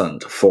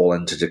doesn't fall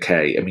into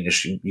decay. I mean,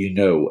 as you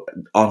know,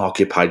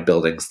 unoccupied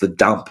buildings, the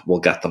damp will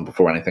get them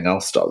before anything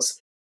else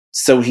does.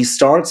 So he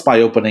starts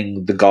by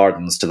opening the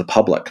gardens to the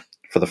public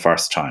for the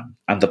first time.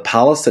 And the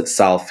palace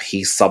itself,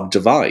 he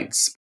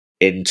subdivides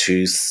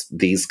into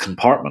these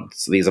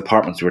compartments, these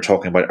apartments we were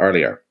talking about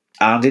earlier.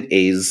 And it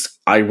is,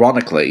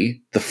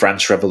 ironically, the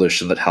French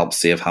Revolution that helped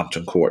save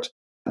Hampton Court.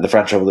 the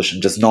French Revolution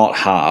does not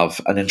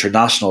have an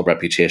international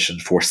reputation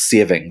for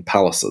saving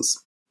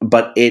palaces.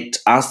 But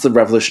as the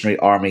Revolutionary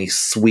Army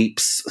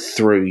sweeps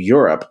through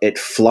Europe, it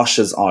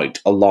flushes out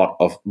a lot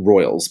of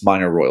royals,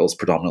 minor royals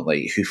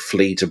predominantly, who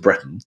flee to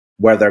Britain,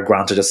 where they're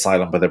granted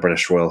asylum by the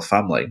British royal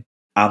family.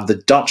 And the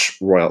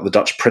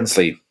Dutch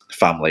princely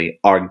family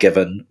are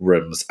given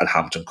rooms at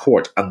Hampton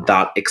Court, and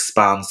that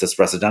expands this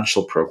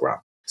residential program.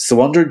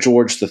 So under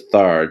George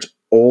III,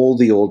 all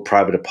the old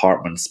private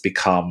apartments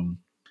become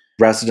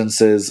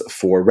residences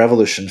for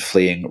revolution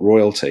fleeing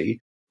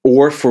royalty,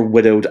 or for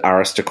widowed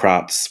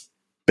aristocrats,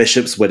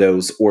 bishops'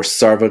 widows, or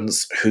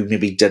servants who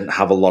maybe didn't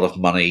have a lot of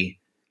money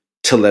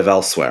to live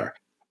elsewhere.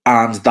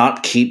 And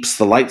that keeps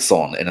the lights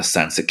on, in a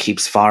sense. It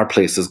keeps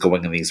fireplaces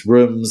going in these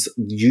rooms.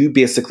 You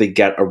basically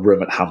get a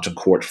room at Hampton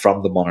Court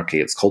from the monarchy.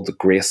 It's called the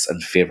Grace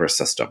and Favour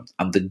system.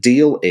 And the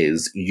deal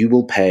is you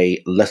will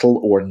pay little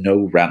or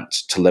no rent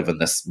to live in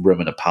this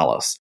room in a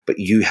palace, but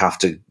you have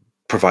to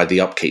provide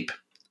the upkeep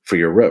for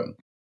your room.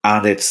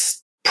 And it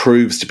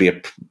proves to be a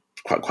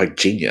quite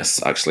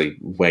genius, actually,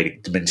 way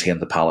to maintain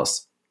the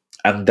palace.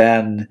 And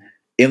then,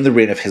 in the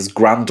reign of his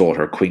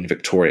granddaughter, Queen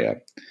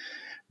Victoria,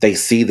 they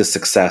see the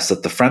success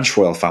that the French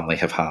royal family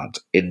have had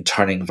in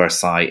turning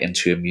Versailles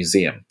into a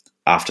museum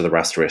after the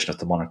restoration of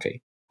the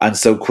monarchy. And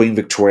so Queen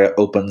Victoria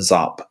opens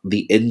up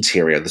the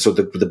interior, so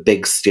the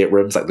big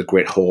staterooms, like the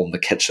Great Hall and the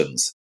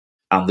kitchens,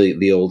 and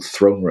the old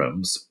throne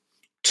rooms,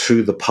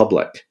 to the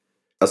public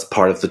as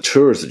part of the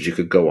tours that you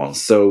could go on.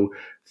 So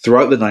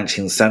throughout the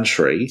 19th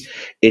century,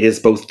 it is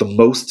both the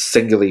most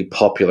singularly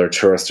popular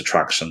tourist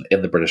attraction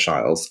in the British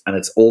Isles, and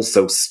it's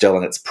also still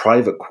in its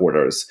private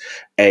quarters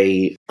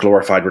a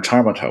glorified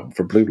retirement home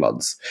for blue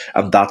bloods.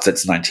 And that's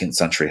its 19th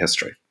century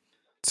history.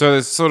 So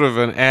it's sort of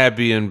an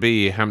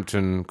Airbnb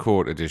Hampton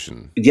Court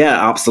edition.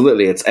 Yeah,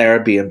 absolutely. It's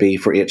Airbnb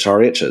for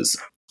HRHs.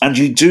 And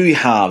you do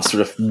have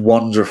sort of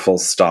wonderful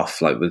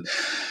stuff like the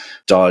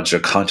Dowager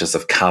Countess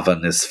of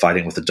Cavan is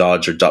fighting with the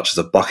Dowager Duchess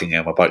of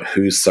Buckingham about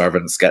whose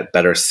servants get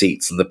better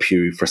seats in the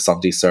pew for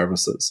Sunday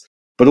services.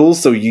 But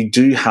also you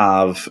do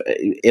have,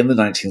 in the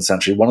 19th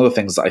century, one of the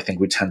things that I think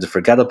we tend to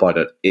forget about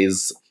it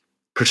is,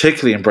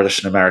 particularly in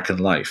British and American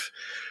life,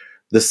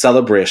 the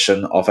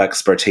celebration of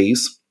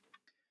expertise.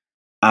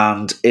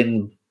 And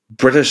in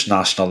British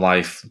national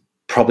life,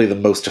 probably the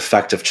most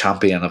effective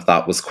champion of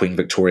that was Queen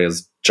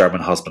Victoria's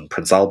German husband,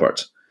 Prince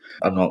Albert.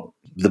 I'm not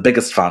the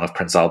biggest fan of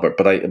Prince Albert,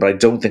 but I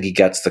don't think he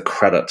gets the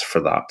credit for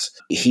that.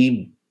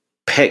 He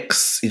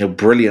picks,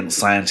 brilliant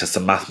scientists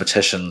and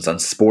mathematicians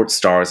and sports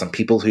stars and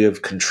people who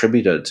have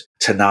contributed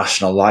to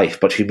national life,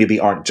 but who maybe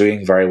aren't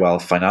doing very well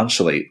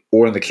financially,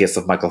 or in the case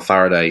of Michael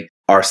Faraday,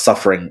 are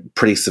suffering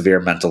pretty severe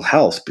mental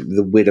health.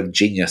 The weight of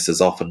genius is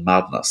often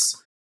madness.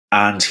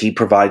 And he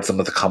provides them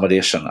with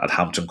accommodation at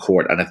Hampton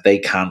Court, and if they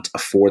can't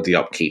afford the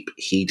upkeep,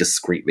 he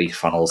discreetly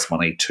funnels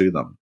money to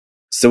them.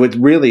 So it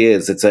really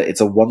is.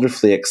 It's a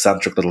wonderfully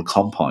eccentric little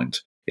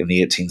compound in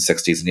the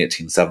 1860s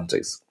and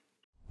 1870s.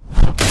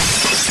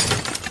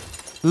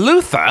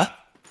 Luther?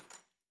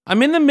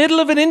 I'm in the middle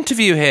of an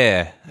interview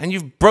here, and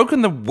you've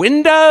broken the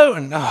window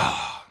and...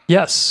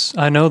 Yes,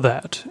 I know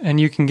that,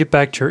 and you can get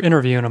back to your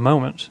interview in a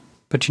moment.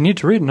 But you need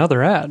to read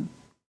another ad.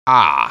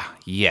 Ah,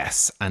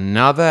 yes,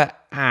 another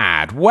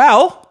ad.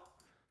 Well,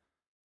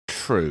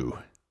 true.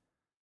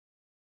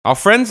 Our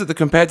friends at the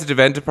Competitive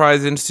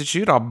Enterprise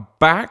Institute are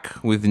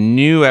back with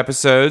new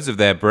episodes of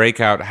their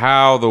breakout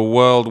How the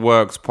World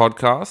Works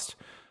podcast,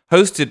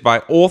 hosted by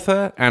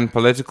author and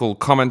political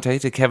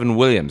commentator Kevin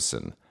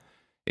Williamson.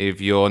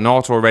 If you're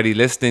not already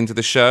listening to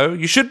the show,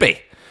 you should be,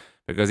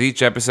 because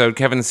each episode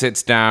Kevin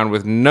sits down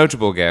with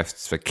notable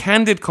guests for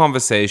candid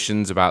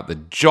conversations about the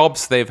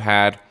jobs they've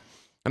had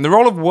and the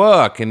role of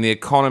work in the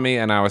economy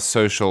and our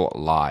social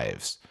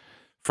lives.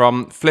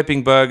 From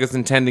flipping burgers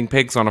and tending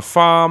pigs on a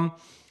farm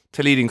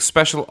to leading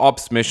special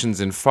ops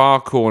missions in far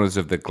corners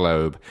of the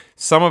globe,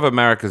 some of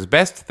America's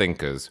best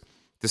thinkers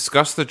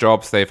discuss the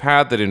jobs they've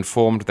had that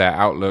informed their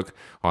outlook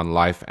on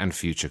life and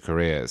future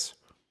careers.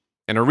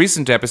 In a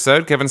recent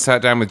episode, Kevin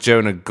sat down with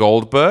Jonah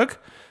Goldberg,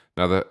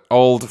 another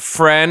old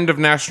friend of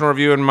National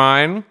Review and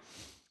mine,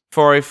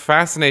 for a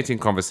fascinating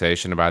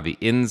conversation about the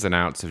ins and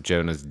outs of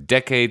Jonah's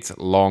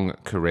decades-long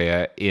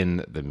career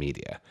in the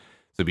media.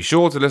 So be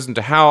sure to listen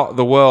to How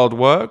the World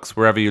Works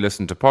wherever you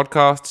listen to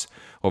podcasts,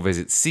 or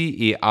visit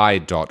cei.org/How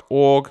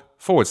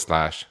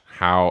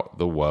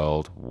the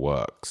World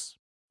Works.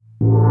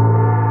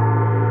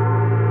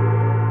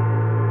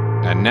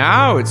 And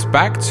now it's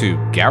back to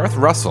Gareth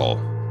Russell.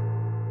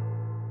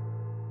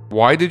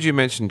 Why did you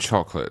mention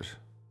chocolate?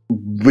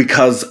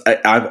 Because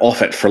I'm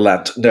off it for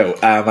Lent. No,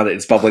 and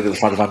it's bubbling in the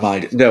front of my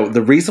mind. No,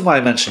 the reason why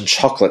I mentioned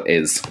chocolate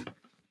is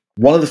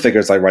one of the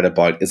figures I write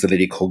about is a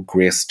lady called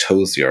Grace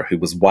Tozier, who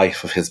was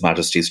wife of His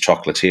Majesty's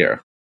chocolatier.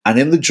 And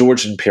in the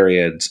Georgian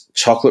period,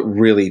 chocolate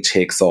really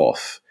takes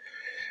off.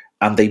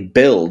 And they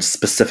build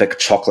specific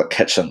chocolate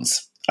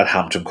kitchens at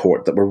Hampton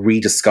Court that were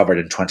rediscovered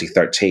in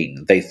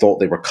 2013. They thought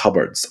they were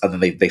cupboards, and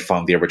then they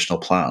found the original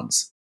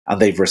plans.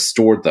 And they've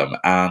restored them.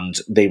 And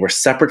they were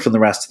separate from the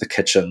rest of the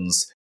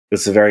kitchens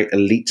It's a very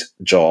elite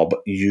job.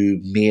 You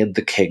made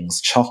the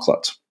king's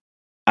chocolate.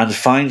 And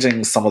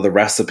finding some of the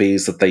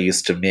recipes that they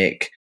used to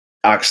make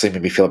actually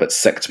made me feel a bit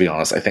sick, to be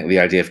honest. I think the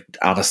idea of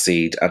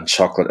aniseed and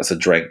chocolate as a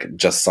drink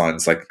just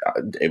sounds like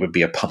it would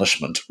be a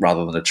punishment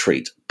rather than a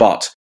treat.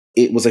 But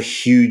it was a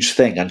huge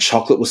thing, and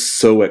chocolate was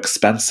so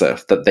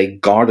expensive that they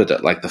guarded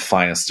it like the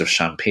finest of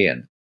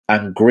champagne.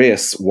 And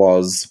Grace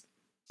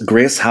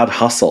had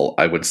hustle,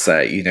 I would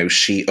say. You know,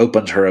 she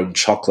opened her own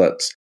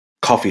chocolate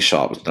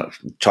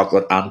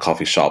and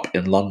coffee shop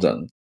in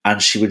London.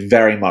 And she would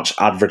very much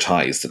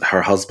advertise that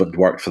her husband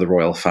worked for the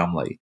royal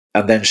family.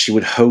 And then she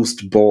would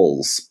host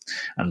balls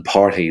and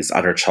parties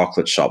at her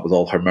chocolate shop with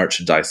all her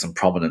merchandise on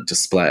prominent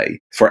display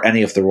for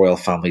any of the royal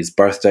family's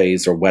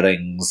birthdays or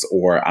weddings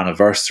or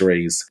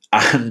anniversaries.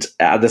 And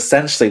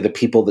essentially the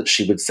people that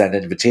she would send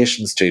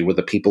invitations to were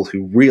the people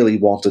who really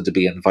wanted to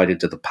be invited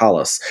to the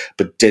palace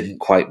but didn't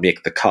quite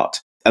make the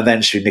cut. And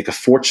then she would make a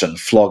fortune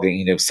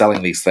flogging,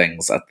 selling these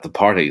things at the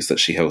parties that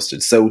she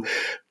hosted. So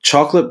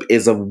chocolate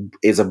is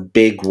a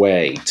big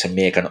way to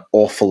make an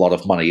awful lot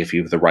of money if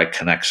you have the right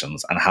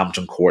connections, and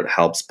Hampton Court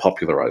helps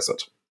popularize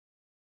it.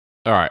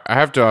 All right, I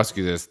have to ask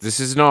you this. This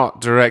is not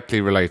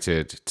directly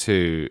related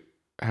to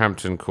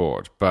Hampton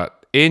Court,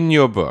 but in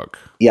your book,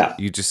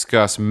 you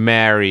discuss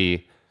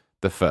Mary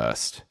the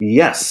First.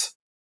 Yes.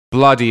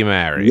 Bloody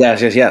Mary.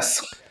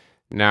 Yes.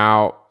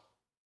 Now,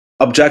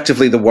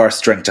 objectively the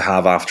worst drink to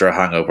have after a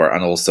hangover,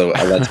 and also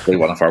allegedly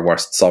one of our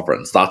worst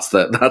sovereigns. That's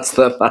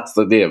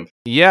the name.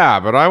 Yeah,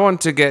 but I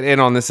want to get in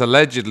on this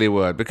allegedly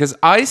word because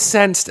I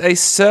sensed a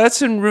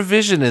certain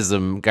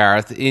revisionism,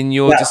 Gareth, in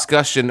your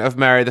discussion of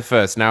Mary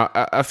I. Now,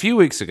 a few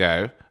weeks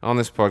ago on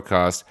this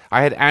podcast,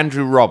 I had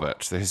Andrew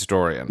Roberts, the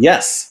historian.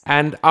 Yes.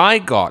 And I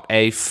got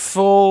a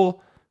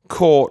full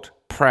court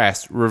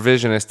press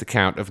revisionist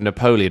account of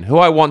Napoleon, who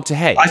I want to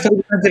hate. I thought you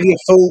were going to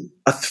give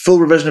a full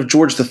revision of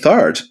George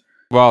III.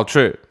 Well,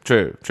 true.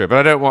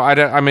 But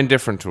I'm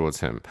indifferent towards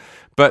him.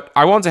 But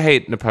I want to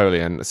hate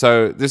Napoleon,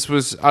 so this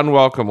was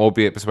unwelcome,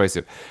 albeit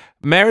persuasive.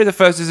 Mary I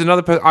is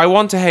another person. I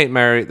want to hate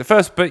Mary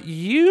I, but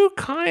you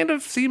kind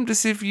of seemed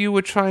as if you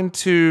were trying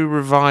to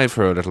revive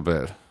her a little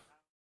bit.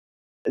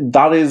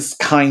 That is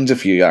kind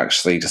of you,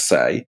 actually, to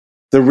say.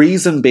 The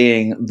reason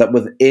being that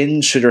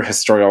within Tudor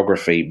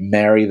historiography,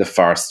 Mary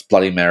I,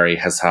 Bloody Mary,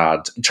 has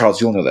had... Charles,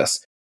 you'll know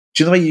this.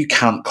 Do you know why you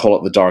can't call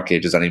it the Dark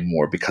Ages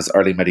anymore? Because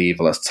early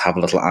medievalists have a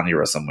little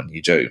aneurysm when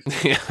you do.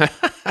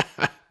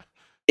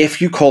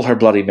 If you call her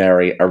Bloody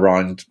Mary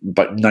around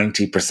about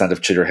 90%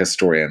 of Tudor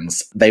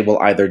historians, they will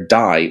either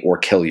die or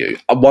kill you.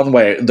 One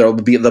way, there'll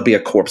be a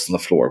corpse on the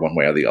floor, one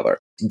way or the other.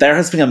 There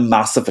has been a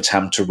massive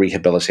attempt to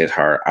rehabilitate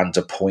her and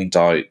to point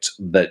out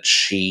that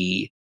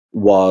she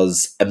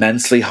was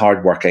immensely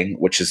hardworking,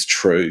 which is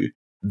true,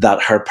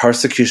 that her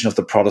persecution of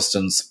the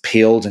Protestants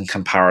paled in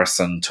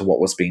comparison to what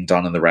was being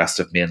done in the rest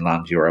of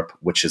mainland Europe,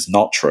 which is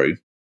not true,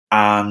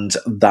 and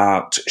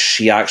that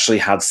she actually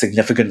had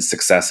significant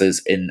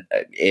successes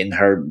in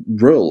her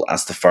rule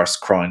as the first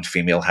crowned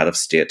female head of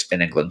state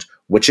in England,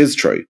 which is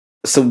true.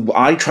 So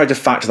I tried to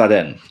factor that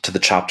in to the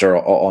chapter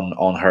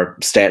on her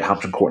stay at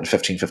Hampton Court in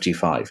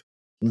 1555.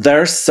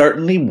 There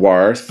certainly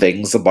were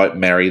things about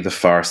Mary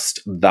I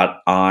that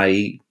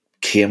I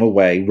came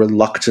away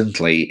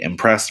reluctantly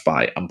impressed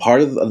by. And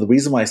part of the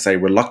reason why I say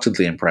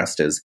reluctantly impressed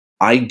is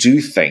I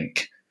do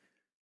think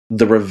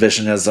the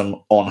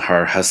revisionism on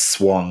her has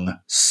swung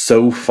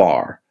so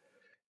far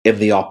in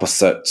the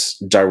opposite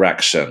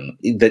direction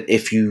that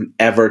if you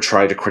ever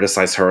try to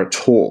criticize her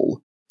at all,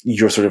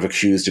 you're sort of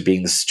accused of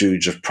being the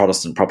stooge of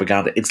Protestant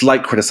propaganda. It's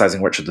like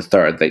criticizing Richard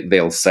III.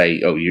 They'll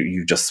say, oh,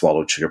 you just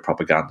swallowed Tudor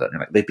propaganda. And you're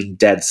like, they've been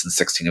dead since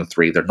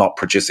 1603. They're not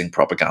producing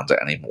propaganda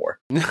anymore.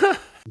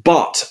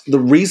 But the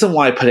reason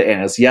why I put it in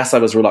is, yes, I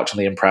was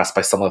reluctantly impressed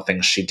by some of the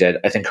things she did.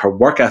 I think her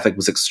work ethic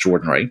was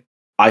extraordinary.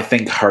 I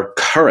think her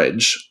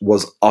courage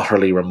was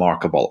utterly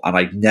remarkable. And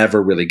I'd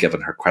never really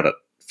given her credit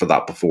for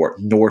that before,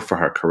 nor for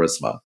her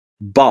charisma.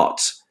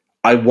 But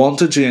I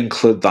wanted to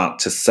include that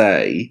to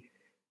say,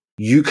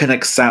 you can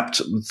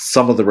accept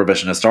some of the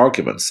revisionist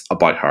arguments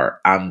about her.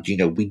 And,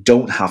 we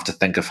don't have to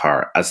think of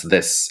her as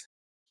this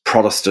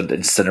Protestant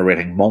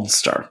incinerating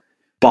monster.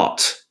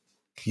 But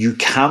you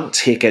can't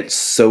take it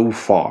so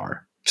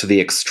far to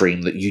the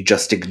extreme that you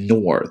just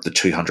ignore the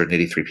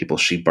 283 people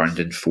she burned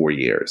in 4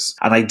 years.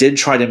 And I did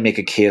try to make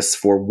a case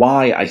for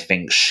why I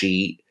think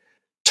she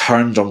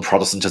turned on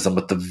Protestantism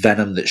with the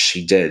venom that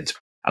she did.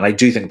 And I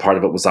do think part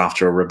of it was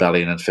after a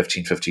rebellion in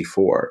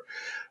 1554.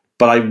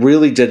 But I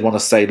really did want to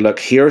say, look,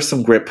 here are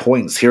some great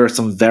points. Here are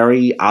some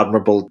very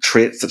admirable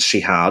traits that she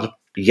had.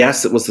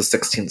 Yes, it was the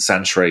 16th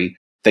century.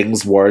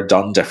 Things were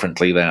done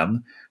differently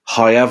then.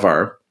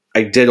 However,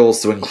 I did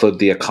also include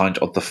the account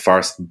of the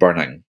first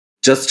burning,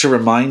 just to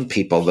remind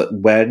people that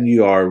when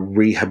you are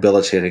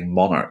rehabilitating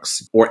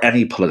monarchs or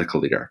any political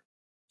leader,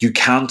 you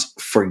can't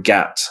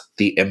forget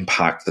the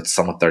impact that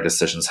some of their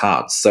decisions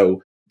had.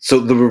 So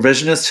the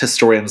revisionist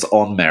historians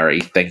on Mary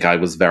think I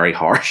was very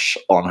harsh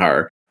on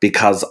her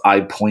because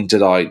I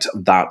pointed out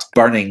that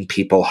burning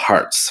people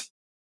hurts.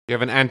 You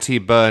have an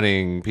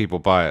anti-burning people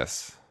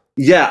bias.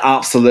 Yeah,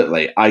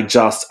 absolutely. I'm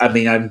just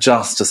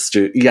a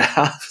student.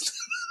 Yeah.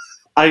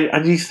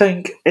 And you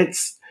think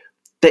it's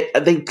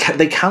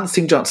they can't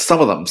seem to. Some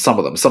of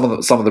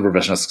the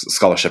revisionist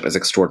scholarship is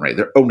extraordinary.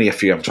 There are only a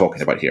few I'm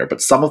talking about here,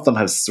 but some of them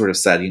have sort of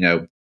said,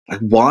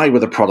 like, why were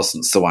the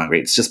Protestants so angry?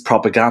 It's just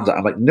propaganda.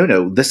 I'm like,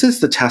 no, this is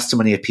the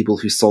testimony of people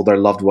who saw their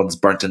loved ones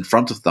burnt in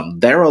front of them.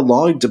 They're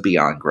allowed to be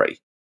angry.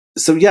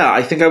 So yeah,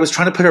 I think I was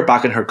trying to put her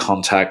back in her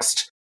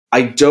context.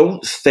 I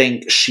don't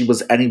think she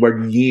was anywhere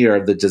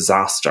near the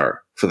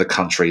disaster for the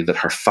country that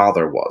her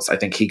father was. I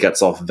think he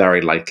gets off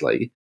very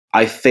lightly.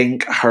 I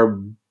think her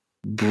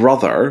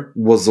brother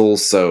was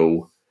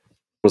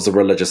a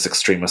religious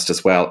extremist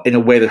as well, in a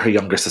way that her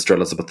younger sister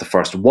Elizabeth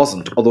I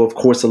wasn't. Although, of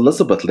course,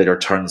 Elizabeth later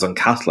turns on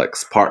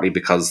Catholics, partly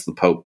because the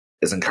Pope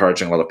is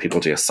encouraging a lot of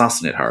people to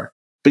assassinate her.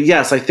 But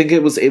yes, I think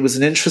it was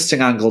an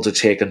interesting angle to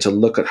take and to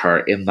look at her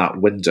in that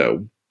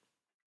window.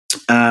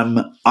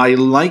 I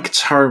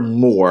liked her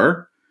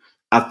more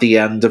at the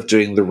end of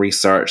doing the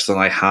research than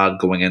I had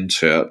going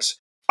into it.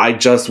 I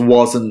just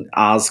wasn't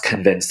as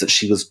convinced that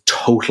she was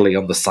totally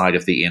on the side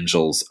of the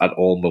angels at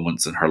all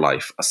moments in her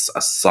life as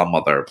some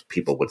other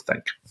people would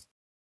think.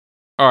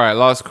 All right,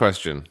 last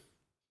question.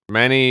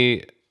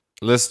 Many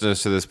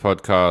listeners to this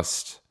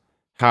podcast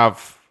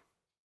have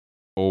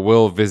or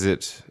will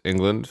visit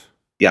England.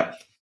 Yeah.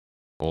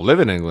 Or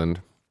live in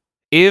England.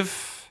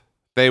 If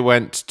they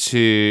went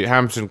to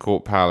Hampton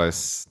Court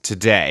Palace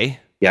today,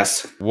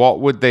 yes, what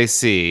would they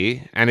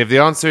see? And if the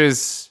answer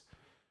is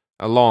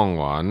a long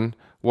one,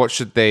 what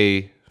should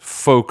they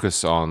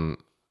focus on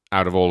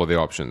out of all of the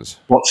options?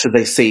 What should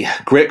they see?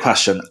 Great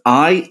question.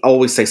 I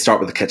always say start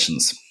with the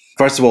kitchens.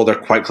 First of all, they're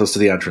quite close to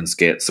the entrance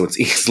gate, so it's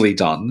easily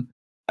done.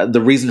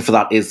 The reason for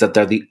that is that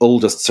they're the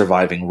oldest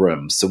surviving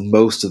rooms. So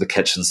most of the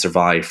kitchens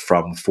survive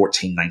from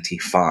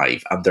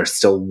 1495, and they're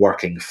still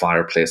working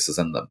fireplaces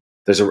in them.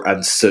 There's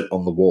and soot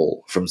on the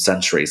wall from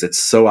centuries. It's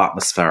so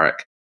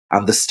atmospheric.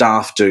 And the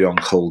staff do, on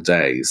cold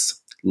days,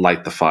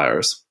 light the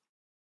fires.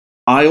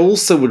 I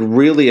also would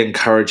really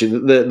encourage you.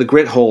 The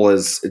Great Hall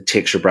it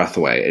takes your breath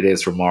away. It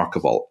is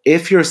remarkable.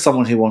 If you're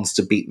someone who wants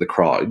to beat the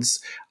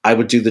crowds, I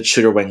would do the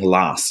Tudor wing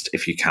last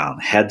if you can.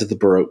 Head to the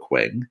Baroque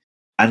wing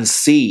and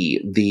see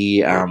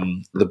the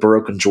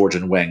Baroque and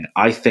Georgian wing.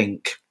 I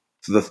think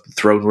the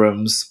throne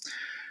rooms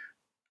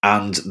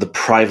and the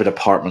private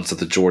apartments of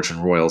the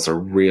Georgian royals are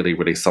really,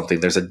 really something.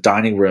 There's a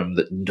dining room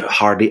that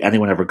hardly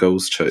anyone ever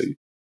goes to,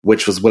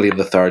 which was William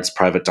III's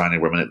private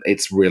dining room, and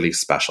it's really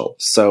special.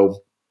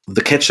 So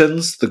the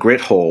kitchens, the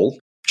Great Hall,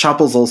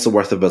 chapel's also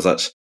worth a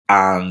visit,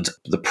 and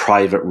the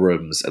private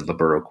rooms in the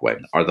Baroque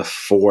wing are the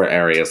four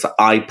areas that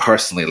I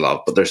personally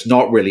love, but there's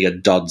not really a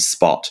dud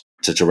spot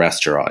to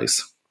rest your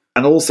eyes.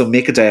 And also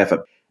make a day of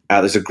it.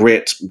 There's a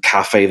great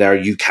cafe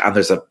there.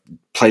 There's a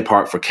play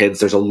park for kids.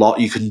 There's a lot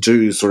you can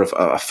do, sort of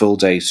a full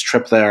day's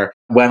trip there.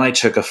 When I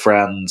took a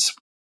friend,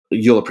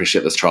 you'll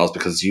appreciate this, Charles,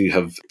 because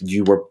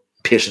you were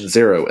patient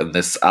zero in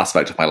this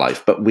aspect of my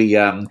life. But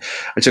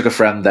I took a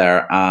friend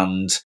there,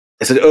 and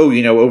I said,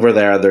 over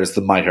there's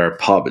the Mitre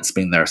pub. It's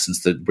been there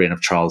since the reign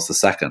of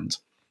Charles II.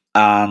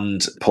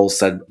 And Paul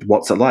said,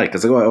 what's it like? I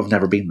was like, I've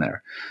never been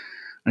there.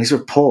 And he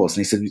sort of paused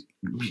and he said,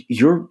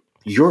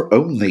 your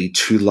only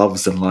two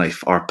loves in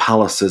life are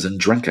palaces and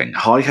drinking.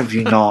 How have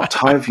you not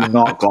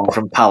gone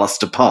from palace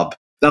to pub?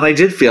 Then I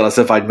did feel as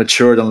if I'd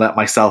matured and let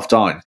myself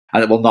down,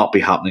 and it will not be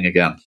happening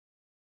again.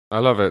 I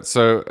love it.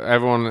 So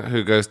everyone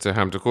who goes to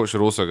Hampton Court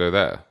should also go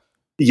there.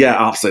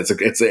 Yeah,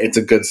 absolutely. It's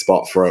a good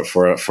spot for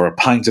a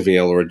pint of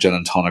ale or a gin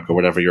and tonic or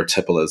whatever your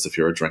tipple is if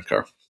you're a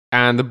drinker.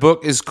 And the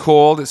book is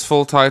called, its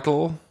full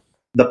title?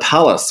 The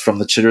Palace, From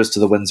the Tudors to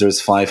the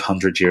Windsors,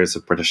 500 Years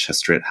of British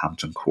History at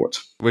Hampton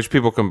Court. Which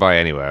people can buy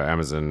anywhere,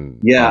 Amazon.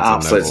 Yeah,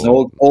 absolutely. It's in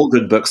all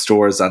good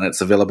bookstores, and it's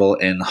available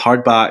in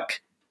hardback,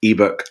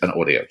 ebook, and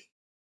audio.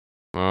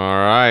 All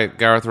right.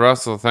 Gareth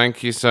Russell,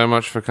 thank you so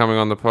much for coming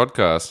on the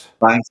podcast.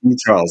 Thanks,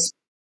 Charles.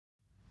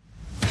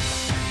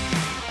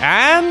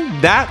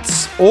 And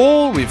that's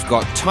all we've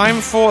got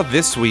time for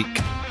this week.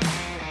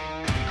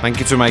 Thank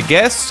you to my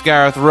guest,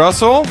 Gareth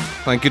Russell.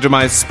 Thank you to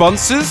my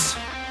sponsors.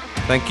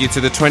 Thank you to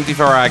the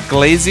 24-hour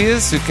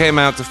glaziers who came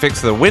out to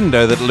fix the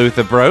window that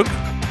Luther broke.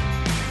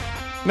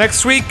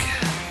 Next week,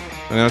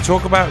 we're going to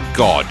talk about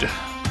God.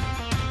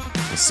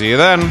 We'll see you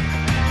then.